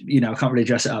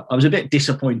dress it up. I was a bit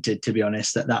disappointed, to be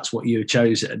honest, that that's what you had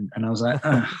chosen, and I was like,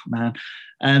 oh man.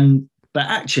 But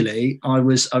actually, I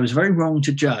was very wrong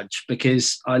to judge,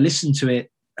 because I listened to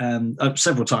it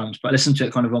several times, but I listened to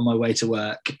it kind of on my way to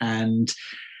work, and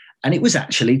it was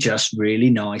actually just really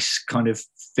nice, kind of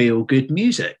feel good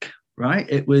music, right?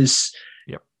 It was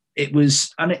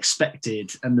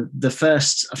unexpected, and I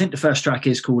think the first track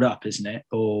is called Up, isn't it,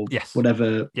 or yes,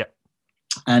 whatever? Yeah.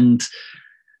 And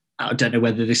I don't know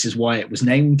whether this is why it was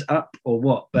named Up or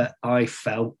what, but I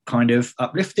felt kind of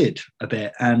uplifted a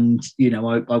bit. And,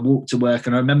 I walked to work,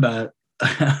 and I remember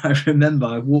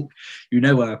I walked,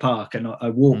 where I park, and I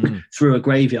walked through a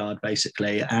graveyard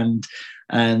basically. And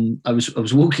I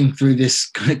was walking through this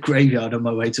kind of graveyard on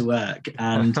my way to work,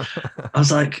 and I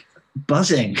was like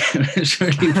buzzing. It was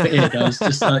really weird. I was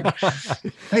just like,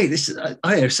 hey,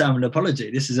 I owe Sam an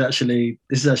apology. This is actually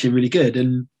really good.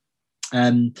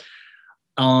 And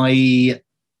like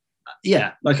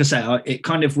I say, it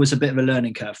kind of was a bit of a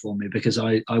learning curve for me, because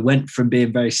I went from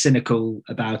being very cynical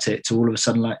about it to all of a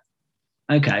sudden like,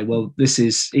 okay, well, this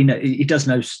is, he does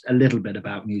know a little bit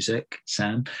about music,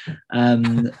 Sam.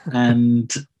 And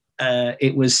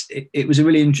it was a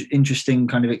really interesting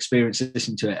kind of experience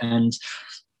listening to it. And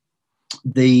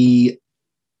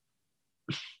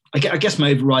I guess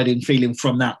my overriding feeling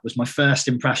from that was my first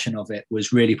impression of it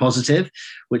was really positive,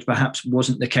 which perhaps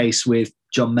wasn't the case with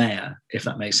John Mayer, if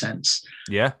that makes sense.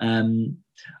 Yeah. I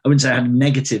wouldn't say I had a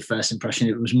negative first impression.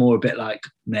 It was more a bit like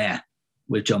meh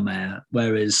with John Mayer.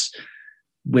 Whereas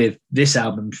with this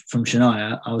album from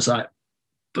Shania, I was like,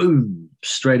 boom,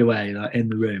 straight away, like in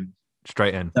the room.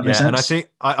 Straight in. That makes sense? And I think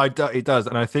it does.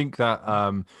 And I think that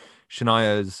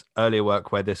Shania's earlier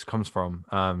work, where this comes from,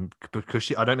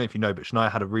 because I don't know if you know, but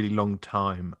Shania had a really long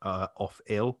time off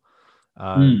ill.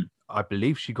 I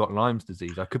believe she got Lyme's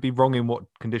disease. I could be wrong in what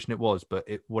condition it was, but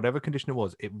whatever condition it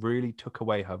was, it really took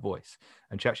away her voice,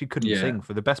 and she actually couldn't sing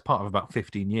for the best part of about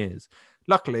 15 years.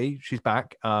 Luckily, she's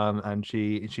back, and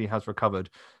she has recovered.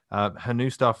 Her new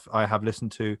stuff I have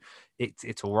listened to.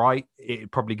 It's all right.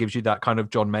 It probably gives you that kind of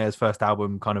John Mayer's first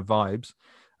album kind of vibes.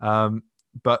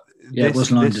 But it was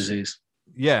Lyme disease.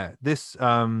 Yeah, this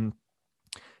Shania,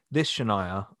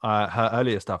 her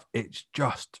earlier stuff, it's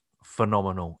just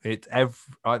phenomenal.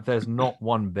 There's not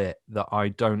one bit that I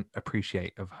don't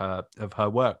appreciate of her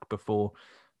work before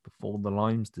the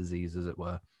Lyme's disease, as it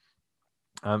were.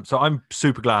 So I'm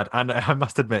super glad, and I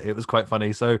must admit it was quite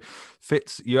funny. So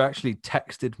Fitz, you actually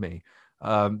texted me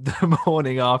the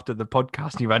morning after the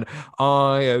podcast, and you went,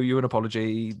 I owe you an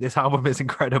apology. This album is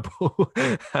incredible.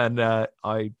 And I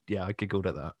giggled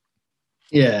at that.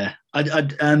 Yeah, I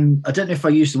don't know if I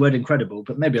used the word incredible,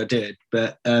 but maybe I did.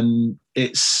 But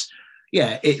it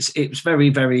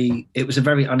was a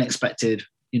very unexpected,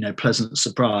 pleasant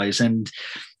surprise. And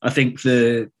I think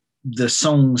the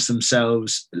songs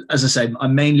themselves, as I say, I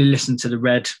mainly listen to the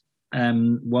Red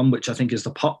one, which I think is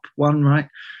the pop one, right?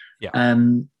 Yeah.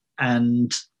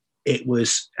 And it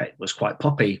was quite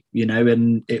poppy,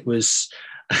 and it was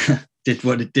did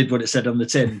what it said on the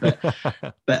tin, but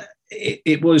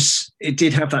it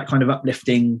did have that kind of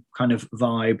uplifting kind of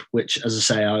vibe, which, as I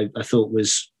say, I thought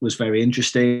was very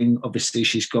interesting. Obviously,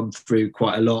 she's gone through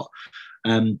quite a lot,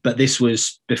 but this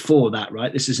was before that,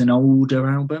 right? This is an older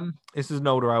album. This is an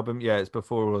older album. Yeah, it's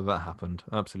before all of that happened.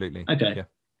 Absolutely. Okay. Yeah.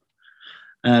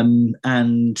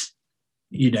 And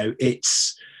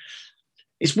it's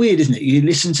weird, isn't it? You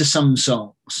listen to some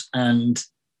songs, and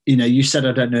you said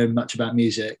I don't know much about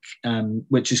music,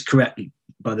 which is correct,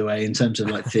 by the way, in terms of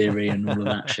like theory and all of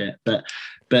that shit. But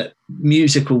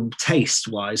musical taste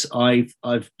wise, I've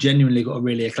genuinely got a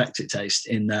really eclectic taste,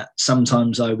 in that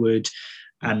sometimes I would,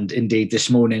 and indeed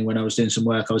this morning when I was doing some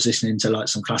work, I was listening to like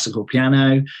some classical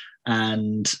piano,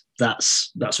 and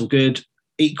that's all good.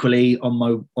 Equally, on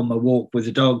my walk with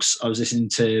the dogs, I was listening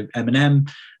to Eminem,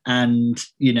 and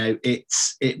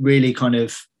it really kind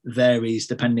of varies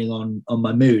depending on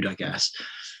my mood, I guess.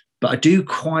 But I do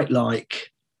quite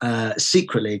like,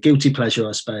 secretly, a guilty pleasure,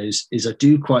 I suppose, is I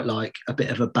do quite like a bit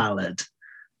of a ballad,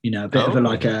 a bit of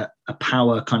a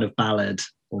power kind of ballad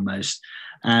almost.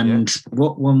 And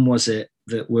what one was it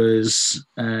that was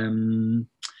It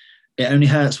Only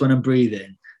Hurts When I'm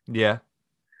Breathing? Yeah.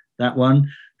 That one,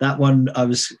 I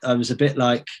was a bit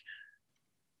like,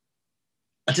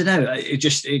 I don't know.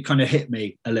 It kind of hit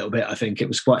me a little bit. I think it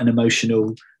was quite an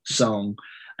emotional song,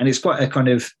 and it's quite a kind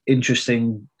of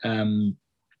interesting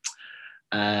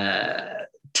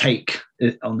take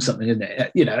on something, isn't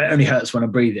it? You know, it only hurts when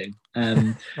I'm breathing.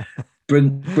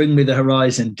 Bring Me the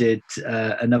Horizon did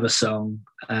another song,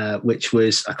 which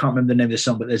was, I can't remember the name of the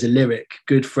song, but there's a lyric: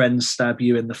 "Good friends stab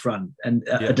you in the front," and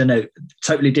I don't know,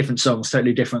 totally different songs,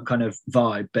 totally different kind of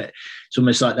vibe, but it's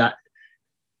almost like that.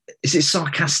 Is it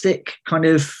sarcastic kind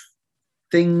of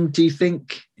thing, do you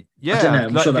think? Yeah, I don't know.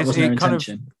 I'm like, sure that wasn't their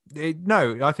intention.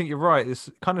 No, I think you're right. It's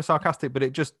kind of sarcastic, but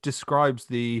it just describes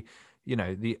the, you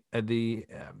know, the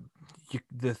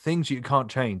things you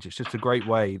can't change. It's just a great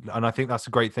way, and I think that's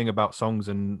a great thing about songs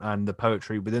and the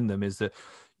poetry within them, is that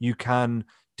you can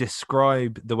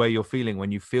describe the way you're feeling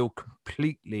when you feel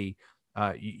completely,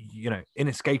 you know,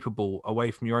 inescapable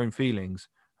away from your own feelings.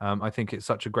 I think it's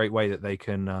such a great way that they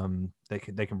can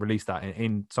release that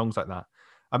in songs like that.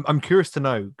 I'm curious to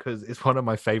know, because it's one of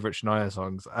my favorite Shania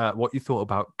songs, what you thought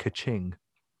about Ka-Ching.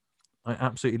 I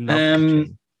absolutely love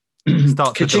Ka-Ching. It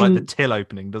starts with the Till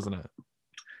opening, doesn't it?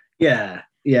 Yeah.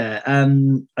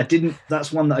 I didn't.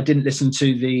 That's one that I didn't listen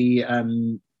to the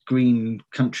Green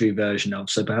Country version of,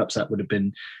 so perhaps that would have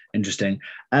been interesting.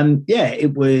 Yeah,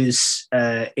 it was.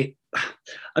 I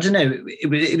don't know.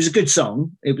 It was a good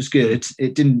song. It was good.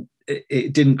 It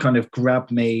didn't kind of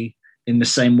grab me in the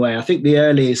same way. I think the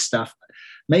earlier stuff,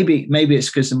 maybe it's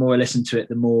because the more I listen to it,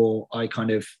 the more I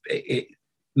kind of it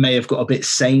may have got a bit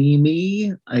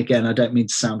samey. Again, I don't mean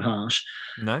to sound harsh,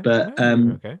 but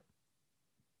okay.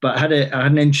 But I had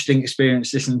an interesting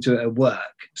experience listening to it at work.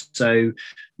 So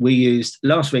we used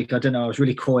last week, I don't know, I was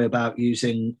really coy about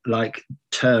using like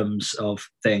terms of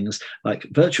things like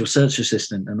virtual search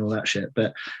assistant and all that shit.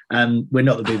 But we're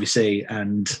not the BBC,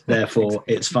 and therefore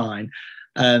it's fine.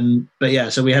 But yeah,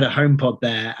 so we had a HomePod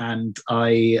there, and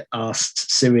I asked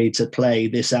Siri to play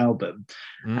this album.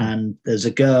 And there's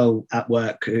a girl at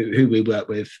work who we work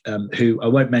with, who I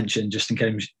won't mention just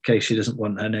in case she doesn't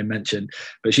want her name mentioned,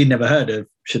 but she'd never heard of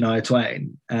Shania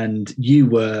Twain, and you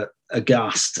were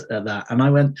aghast at that. And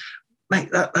I went, mate,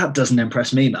 that doesn't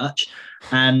impress me much.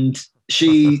 And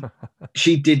she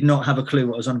did not have a clue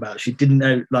what I was on about. She didn't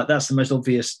know, like, that's the most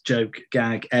obvious joke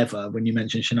gag ever when you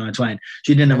mention Shania Twain.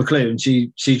 She didn't have a clue, and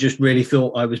she just really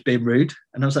thought I was being rude.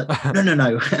 And I was like,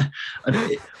 no,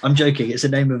 I'm joking. It's the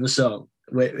name of a song.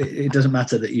 It doesn't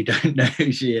matter that you don't know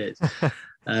who she is.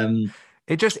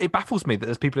 It baffles me that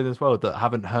there's people in this world that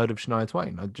haven't heard of Shania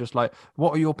Twain. I'm just like,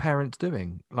 what are your parents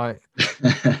doing? Like,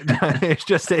 it's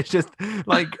just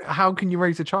like, how can you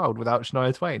raise a child without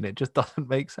Shania Twain? It just doesn't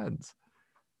make sense.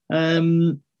 I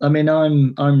mean,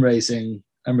 I'm raising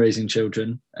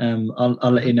children. I'll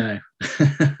let you know.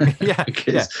 Yeah,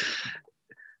 because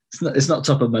it's not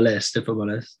top of my list, if I'm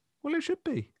honest. Well, it should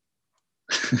be.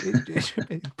 It should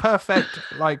be perfect,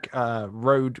 like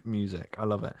road music. I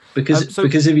love it. Because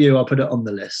of you, I'll put it on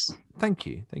the list. Thank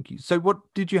you. So, what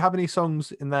did you have any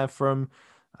songs in there from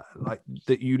like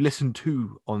that you listened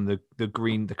to on the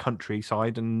Green, the country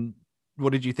side, and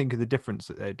what did you think of the difference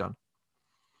that they'd done?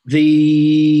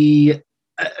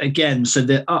 Again, so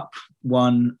the Up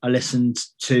one, I listened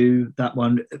to that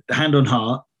one. Hand on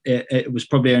Heart, it was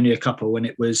probably only a couple, when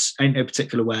it was Ain't No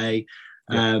Particular Way.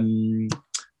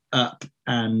 Up,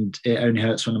 and It Only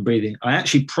Hurts When I'm Breathing. I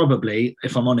actually probably,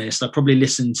 if I'm honest, I probably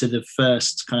listened to the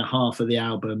first kind of half of the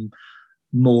album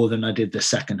more than I did the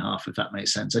second half, if that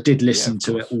makes sense. I did listen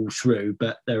to it all through,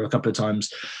 but there were a couple of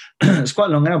times. It's quite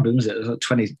a long album, isn't it? It's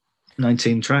like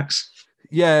 19 tracks.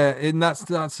 Yeah, and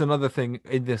that's another thing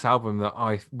in this album that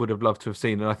I would have loved to have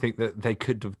seen, and I think that they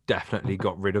could have definitely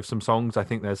got rid of some songs. I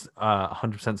think there's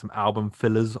 100% some album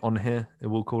fillers on here,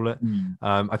 we'll call it.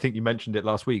 I think you mentioned it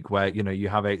last week, where you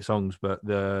have 8 songs, but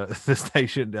the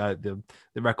station, the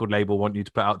record label want you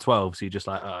to put out 12, so you're just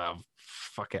like,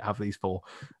 fuck it, have these 4.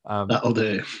 That'll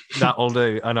do.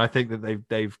 And I think that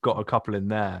they've got a couple in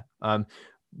there.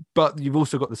 But you've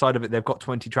also got the side of it, they've got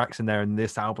 20 tracks in there, and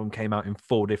this album came out in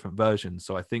 4 different versions.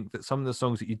 So I think that some of the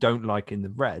songs that you don't like in the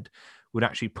red would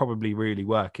actually probably really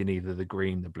work in either the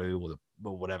green, the blue,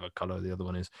 or whatever color the other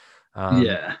one is.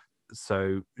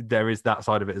 So there is that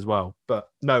side of it as well. But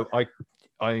no,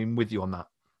 I'm with you on that.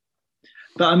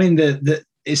 But I mean,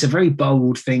 it's a very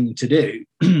bold thing to do,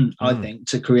 I think,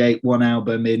 to create one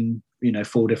album in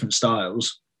 4 different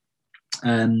styles,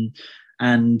 and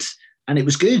it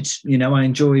was good. I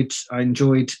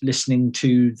enjoyed listening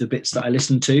to the bits that I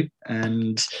listened to,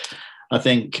 and I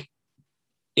think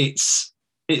it's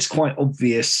quite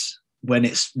obvious when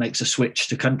it makes a switch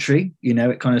to country,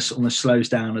 it kind of almost slows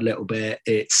down a little bit.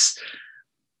 It's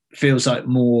feels like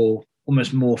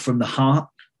almost more from the heart.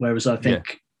 Whereas I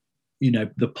think,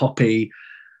 the poppy,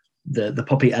 the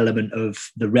poppy element of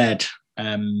the Red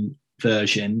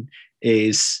version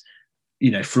is,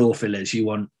 floor fillers. You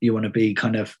want to be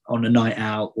kind of on a night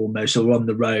out almost, or on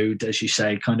the road, as you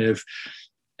say, kind of.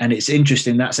 And it's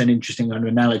interesting. That's an interesting kind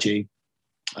of analogy.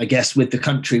 I guess with the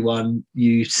country one,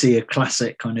 you see a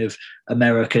classic kind of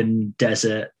American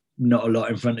desert, not a lot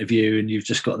in front of you, and you've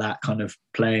just got that kind of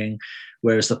playing.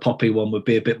 Whereas the poppy one would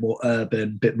be a bit more urban,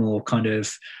 a bit more kind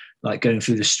of like going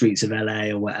through the streets of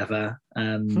LA or whatever.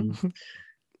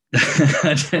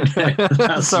 I don't know if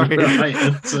that's Sorry, right.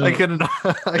 I couldn't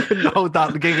hold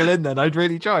that giggle in. Then I'd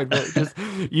really tried, but just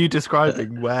you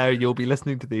describing where you'll be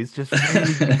listening to these just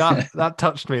really, that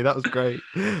touched me. That was great.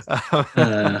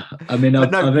 I mean,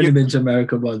 I've only been to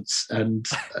America once, and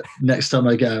next time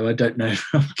I go, I don't know if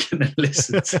I'm going to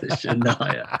listen to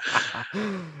Shania.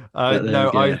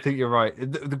 No, I think you're right.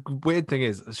 The weird thing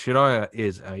is, Shania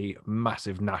is a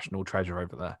massive national treasure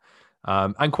over there,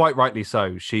 and quite rightly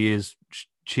so.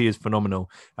 She is phenomenal,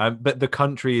 but the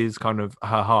country is kind of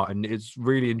her heart, and it's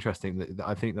really interesting that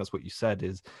I think that's what you said,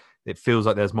 is it feels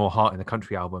like there's more heart in the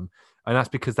country album, and that's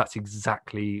because that's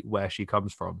exactly where she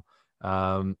comes from.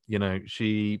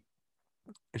 She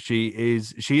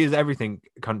is everything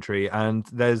country, and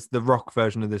there's the rock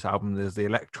version of this album, there's the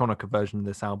electronica version of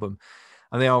this album,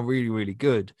 and they are really, really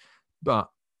good. But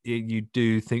you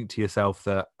do think to yourself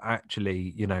that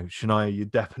actually, Shania, you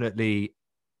definitely,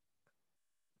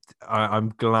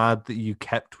 I'm glad that you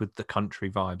kept with the country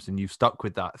vibes and you've stuck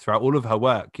with that throughout all of her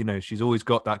work. She's always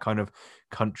got that kind of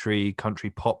country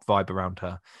pop vibe around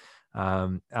her.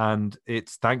 And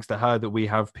it's thanks to her that we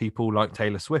have people like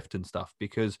Taylor Swift and stuff,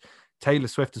 because Taylor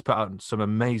Swift has put out some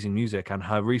amazing music, and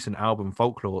her recent album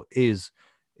Folklore is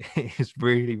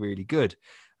really, really good.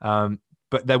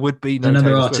 But there would be no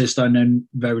another Taylor artist Swift. I know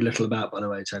very little about, by the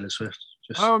way, Taylor Swift.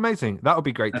 Oh, amazing. That would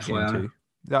be great to FYI. get into.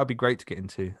 That would be great to get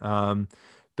into.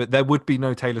 But there would be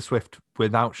no Taylor Swift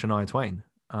without Shania Twain.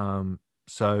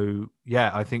 So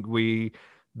yeah, I think the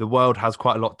world has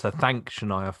quite a lot to thank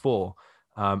Shania for.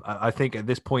 I think at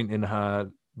this point in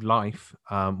her life,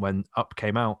 when Up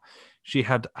came out, she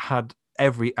had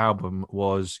every album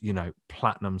was,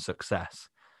 platinum success.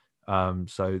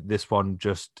 So this one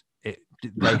just,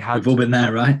 they had. We've all been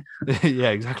there, right? Yeah,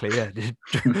 exactly. Yeah,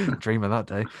 dream of that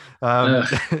day.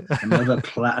 Another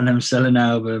platinum selling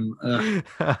album.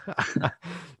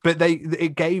 But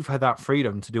it gave her that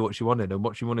freedom to do what she wanted, and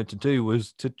what she wanted to do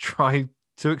was to try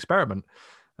to experiment.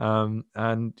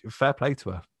 And fair play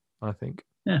to her, I think.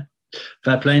 Yeah,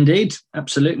 fair play indeed.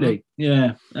 Absolutely.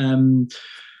 Yeah.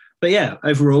 But yeah,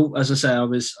 overall, as I say, I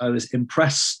was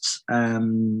impressed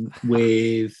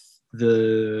with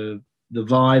the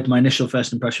vibe. My initial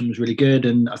first impression was really good,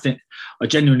 and I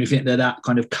genuinely think that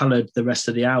kind of coloured the rest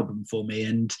of the album for me.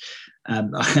 And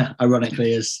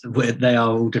ironically, as they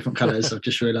are all different colours, I've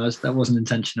just realised that wasn't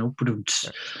intentional. But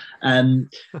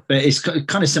it's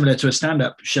kind of similar to a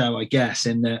stand-up show, I guess,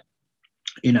 in that,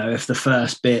 if the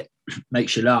first bit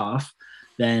makes you laugh,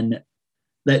 then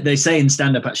they say in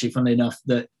stand-up, actually, funnily enough,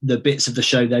 that the bits of the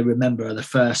show they remember are the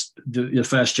first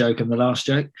joke and the last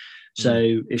joke.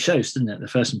 So it shows, doesn't it? The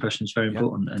first impression is very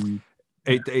important, and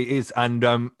it is. And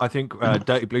I think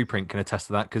Dirty Blueprint can attest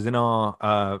to that, because in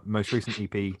our most recent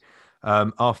EP,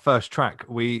 our first track,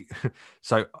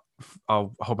 so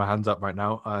I'll hold my hands up right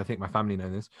now. I think my family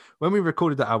know this. When we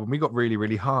recorded that album, we got really,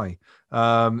 really high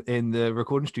in the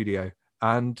recording studio,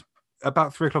 and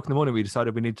about 3 o'clock in the morning, we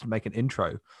decided we needed to make an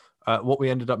intro. What we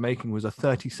ended up making was a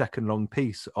 30-second long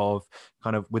piece of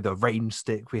kind of with a rain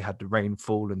stick. We had the rain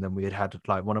fall, and then we had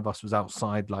like one of us was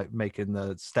outside, like making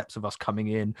the steps of us coming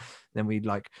in. Then we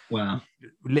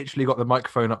literally got the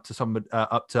microphone up to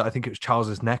I think it was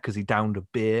Charles's neck as he downed a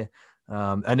beer.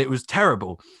 And it was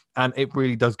terrible, and it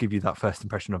really does give you that first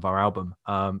impression of our album.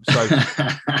 So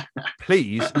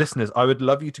please, listeners, I would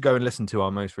love you to go and listen to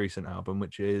our most recent album,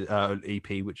 which is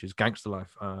EP, which is Gangster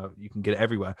Life. You can get it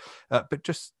everywhere, but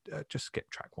just skip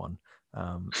track 1.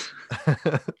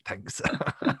 Thanks.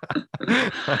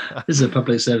 This is a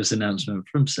public service announcement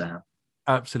from Sam.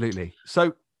 Absolutely.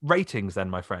 So ratings, then,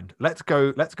 my friend. Let's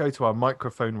go to our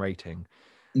microphone rating.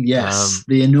 Yes,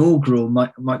 the inaugural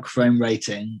microphone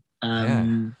rating.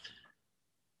 Well,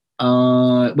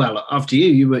 after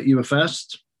you were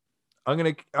first. I'm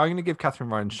gonna give Catherine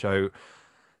Ryan's show.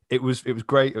 It was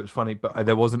great. It was funny, but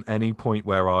there wasn't any point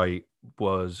where I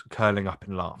was curling up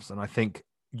in laughs. And I think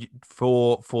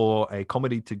for a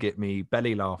comedy to get me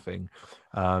belly laughing,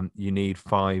 you need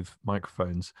 5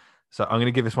 microphones. So I'm gonna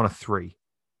give this one a 3.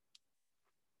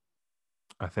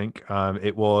 I think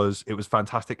it was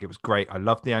fantastic. It was great. I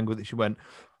loved the angle that she went,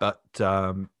 but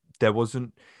there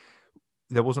wasn't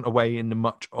a way into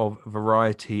much of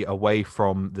variety away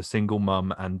from the single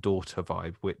mum and daughter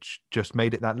vibe, which just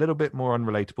made it that little bit more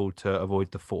unrelatable to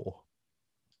avoid the 4.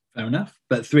 Fair enough,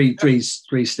 but three's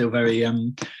still very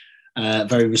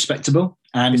very respectable,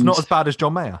 and it's not as bad as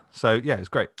John Mayer. So yeah, it's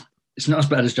great. It's not as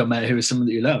bad as John Mayer, who is someone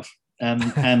that you love.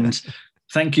 And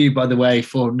thank you, by the way,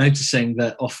 for noticing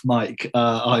that off mic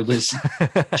I was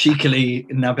cheekily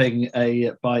nabbing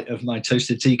a bite of my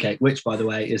toasted tea cake, which, by the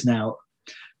way, is now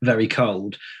very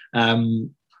cold.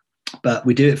 But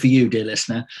we do it for you, dear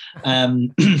listener.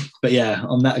 But yeah,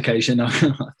 on that occasion,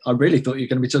 I really thought you were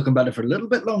going to be talking about it for a little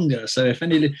bit longer. So if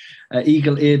any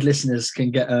eagle-eared listeners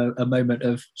can get a moment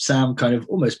of Sam kind of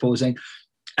almost pausing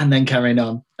and then carrying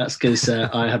on, that's because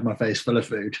I had my face full of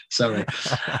food. Sorry.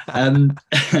 Might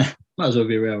as well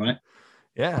be real, right?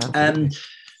 Yeah.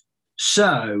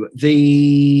 So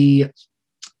the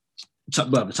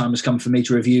time has come for me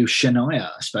to review Shania,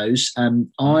 I suppose.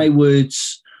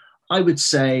 I would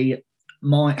say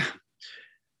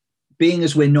being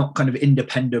as we're not kind of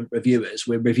independent reviewers,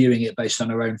 we're reviewing it based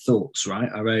on our own thoughts, right?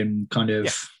 Our own kind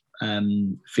of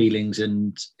feelings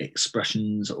and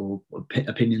expressions or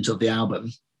opinions of the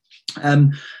album.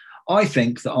 I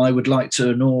think that I would like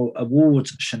to award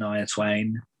Shania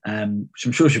Twain, which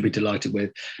I'm sure she'll be delighted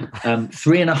with,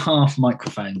 3.5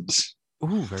 microphones.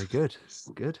 Oh, very good.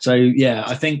 Good. So yeah,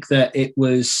 I think that it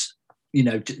was,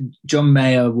 John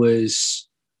Mayer was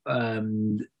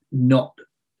not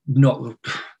it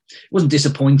wasn't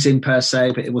disappointing per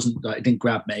se, but it wasn't like it didn't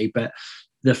grab me. But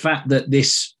the fact that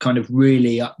this kind of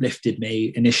really uplifted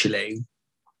me initially,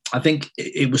 I think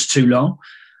it was too long.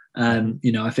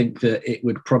 I think that it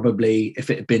would probably, if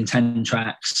it had been 10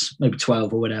 tracks, maybe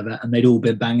 12 or whatever, and they'd all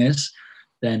been bangers,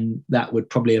 then that would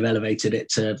probably have elevated it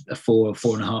to a 4 or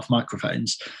 4.5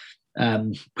 microphones,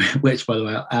 which, by the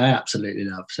way, I absolutely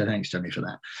love. So thanks, Johnny, for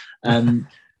that.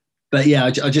 But yeah,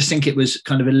 I just think it was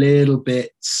kind of a little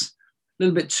bit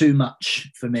too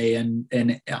much for me, and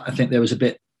I think there was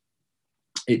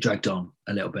it dragged on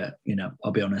a little bit.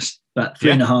 I'll be honest. But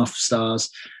 3.5 stars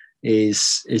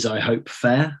is I hope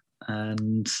fair,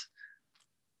 and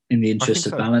in the interest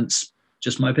of balance,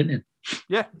 just my opinion.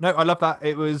 Yeah, no, I love that.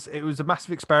 It was a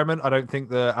massive experiment. I don't think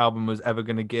the album was ever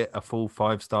going to get a full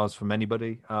 5 stars from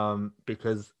anybody,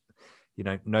 because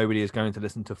nobody is going to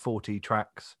listen to 40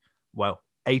 tracks. Well,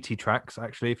 80 tracks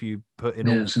actually, if you put in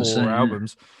all 4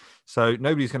 albums. So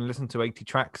nobody's going to listen to 80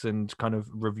 tracks and kind of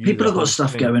review. People have got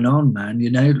stuff going on, man.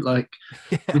 We've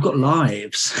got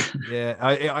lives.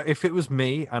 Yeah, if it was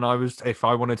me and if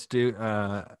I wanted to do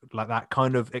like that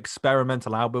kind of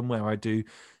experimental album where I do,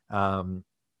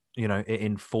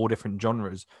 in 4 different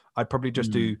genres, I'd probably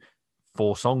just do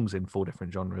 4 songs in 4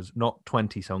 different genres, not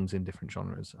 20 songs in different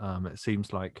genres. It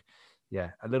seems like,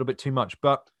 a little bit too much,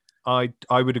 but I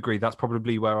would agree. That's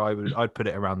probably where I'd put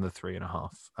it around the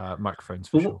 3.5 microphones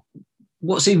for sure.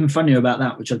 What's even funnier about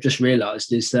that, which I've just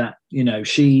realised, is that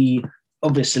she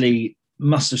obviously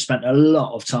must have spent a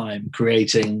lot of time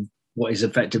creating what is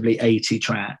effectively 80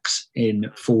 tracks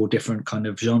in 4 different kind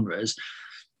of genres,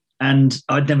 and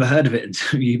I'd never heard of it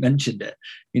until you mentioned it.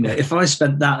 If I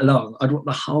spent that long, I'd want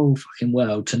the whole fucking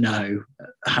world to know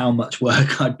how much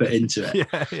work I'd put into it.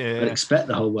 I'd expect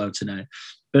the whole world to know.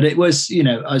 But it was,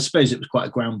 I suppose it was quite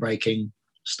a groundbreaking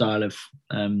style of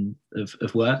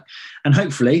work. And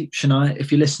hopefully, Shania,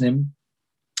 if you're listening,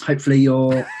 hopefully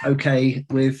you're okay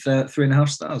with 3.5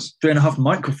 stars, 3.5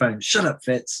 microphones. Shut up,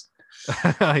 Fitz.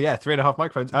 3.5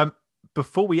 microphones.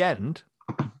 Before we end,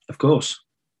 of course,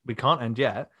 we can't end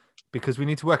yet because we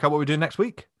need to work out what we're doing next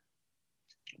week.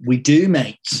 We do,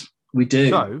 mate. We do.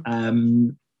 So,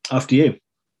 after you.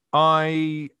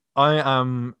 I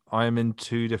am in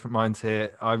 2 different minds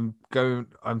here. I'm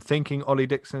thinking Ollie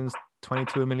Dixon's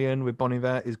 22 a Million with Bon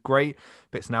Iver is great,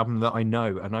 but it's an album that I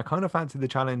know, and I kind of fancy the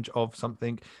challenge of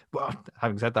something. Well,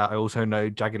 having said that, I also know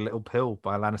Jagged Little Pill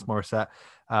by Alanis Morissette.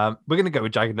 We're going to go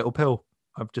with Jagged Little Pill,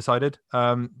 I've decided.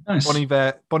 Nice.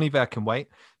 Bon Iver can wait.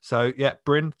 So yeah,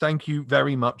 Bryn, thank you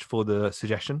very much for the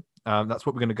suggestion. That's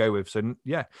what we're going to go with. So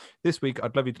yeah, this week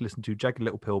I'd love you to listen to Jagged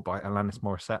Little Pill by Alanis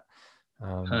Morissette.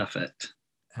 Perfect.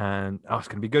 And it's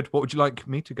going to be good. What would you like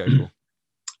me to go for?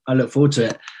 I look forward to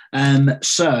it.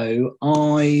 So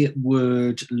I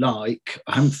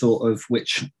haven't thought of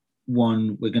which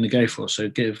one we're going to go for, so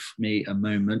give me a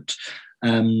moment.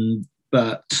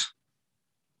 But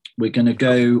we're going to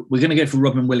go for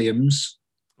Robin Williams.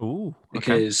 Ooh,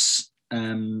 okay. Because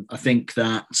I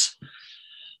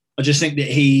just think that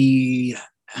he,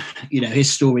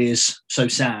 his story is so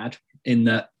sad in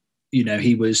that,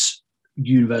 he was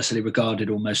universally regarded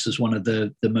almost as one of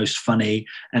the most funny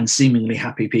and seemingly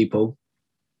happy people.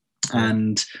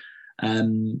 And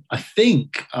I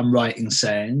think I'm right in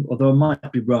saying, although I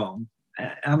might be wrong,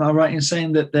 am I right in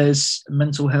saying that there's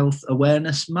Mental Health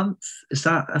Awareness Month? Is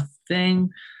that a thing?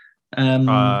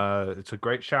 It's a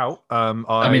great shout. I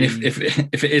mean,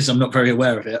 if it is, I'm not very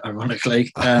aware of it,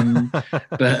 ironically.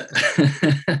 But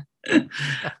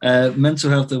Mental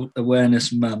Health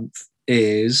Awareness Month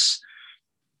is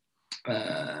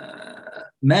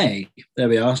May. There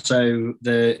we are. So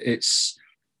it's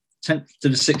 10th to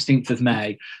the 16th of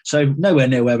May. So nowhere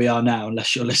near where we are now,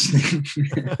 unless you're listening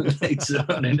later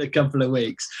on in a couple of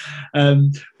weeks.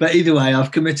 But either way,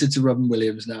 I've committed to Robin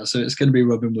Williams now, so it's going to be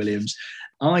Robin Williams.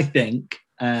 I think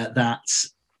that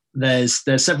there's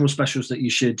several specials that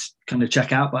you should kind of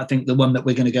check out, but I think the one that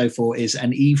we're going to go for is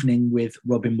An Evening with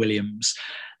Robin Williams.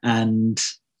 And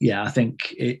yeah, I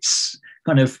think it's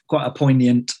kind of quite a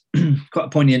poignant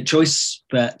choice,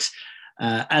 but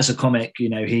as a comic,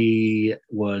 he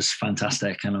was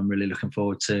fantastic, and I'm really looking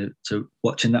forward to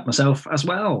watching that myself as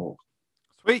well.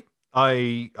 Sweet.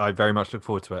 I very much look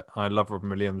forward to it. I love Robin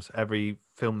Williams. Every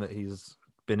film that he's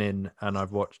been in and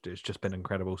I've watched, it's just been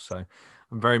incredible. So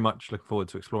I'm very much looking forward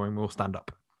to exploring more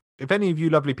stand-up. If any of you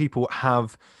lovely people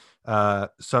have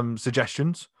some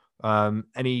suggestions,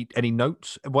 any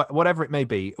notes, whatever it may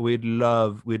be, we'd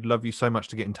love you so much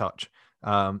to get in touch.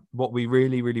 What we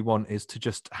really, really want is to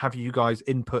just have you guys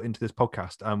input into this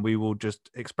podcast, and we will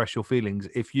just express your feelings.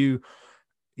 If you're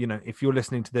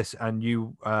listening to this and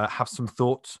you have some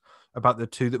thoughts about the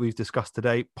two that we've discussed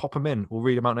today, pop them in. We'll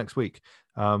read them out next week.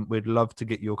 We'd love to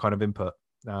get your kind of input.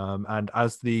 And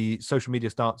as the social media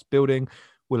starts building,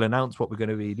 we'll announce what we're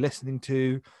going to be listening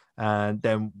to, and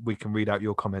then we can read out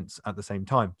your comments at the same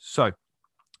time. So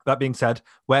that being said,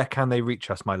 where can they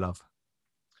reach us, my love?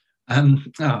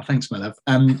 Thanks, my love.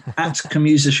 At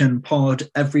Commusician Pod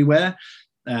everywhere.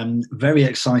 Very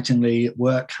excitingly,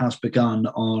 work has begun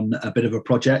on a bit of a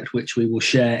project which we will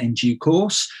share in due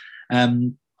course.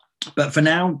 But for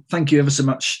now, thank you ever so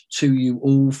much to you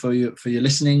all for your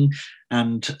listening,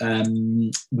 and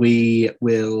we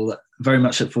will very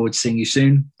much look forward to seeing you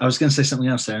soon. I was going to say something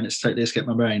else there, and it's totally escaped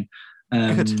my brain.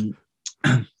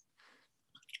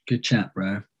 Good chat,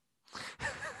 bro.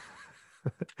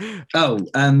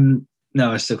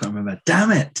 No, I still can't remember.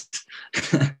 Damn it!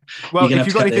 Well, if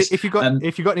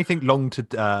you've got anything long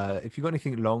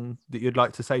that you'd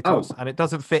like to say to us, and it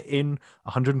doesn't fit in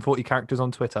 140 characters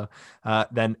on Twitter,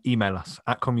 then email us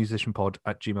at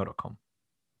commusicianpod@gmail.com.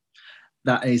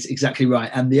 That is exactly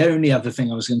right. And the only other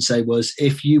thing I was going to say was,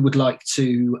 if you would like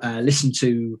to listen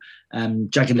to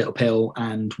Jagged Little Pill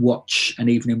and watch An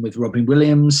Evening with Robin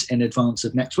Williams in advance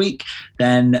of next week,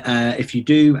 then if you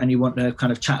do and you want to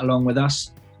kind of chat along with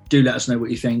us, do let us know what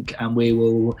you think, and we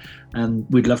will.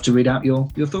 We'd love to read out your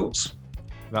thoughts.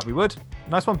 That we would.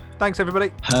 Nice one. Thanks,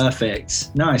 everybody.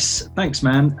 Perfect. Nice. Thanks,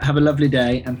 man. Have a lovely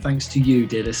day, and thanks to you,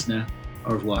 dear listener.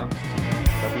 Au revoir.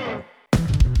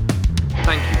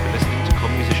 Thank you for listening to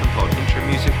Commusician Pod. Intro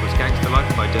music was Gangster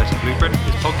Life by Dirty Blueprint.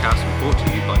 This podcast was brought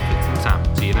to you by Fitz and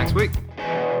Sam. See you next week.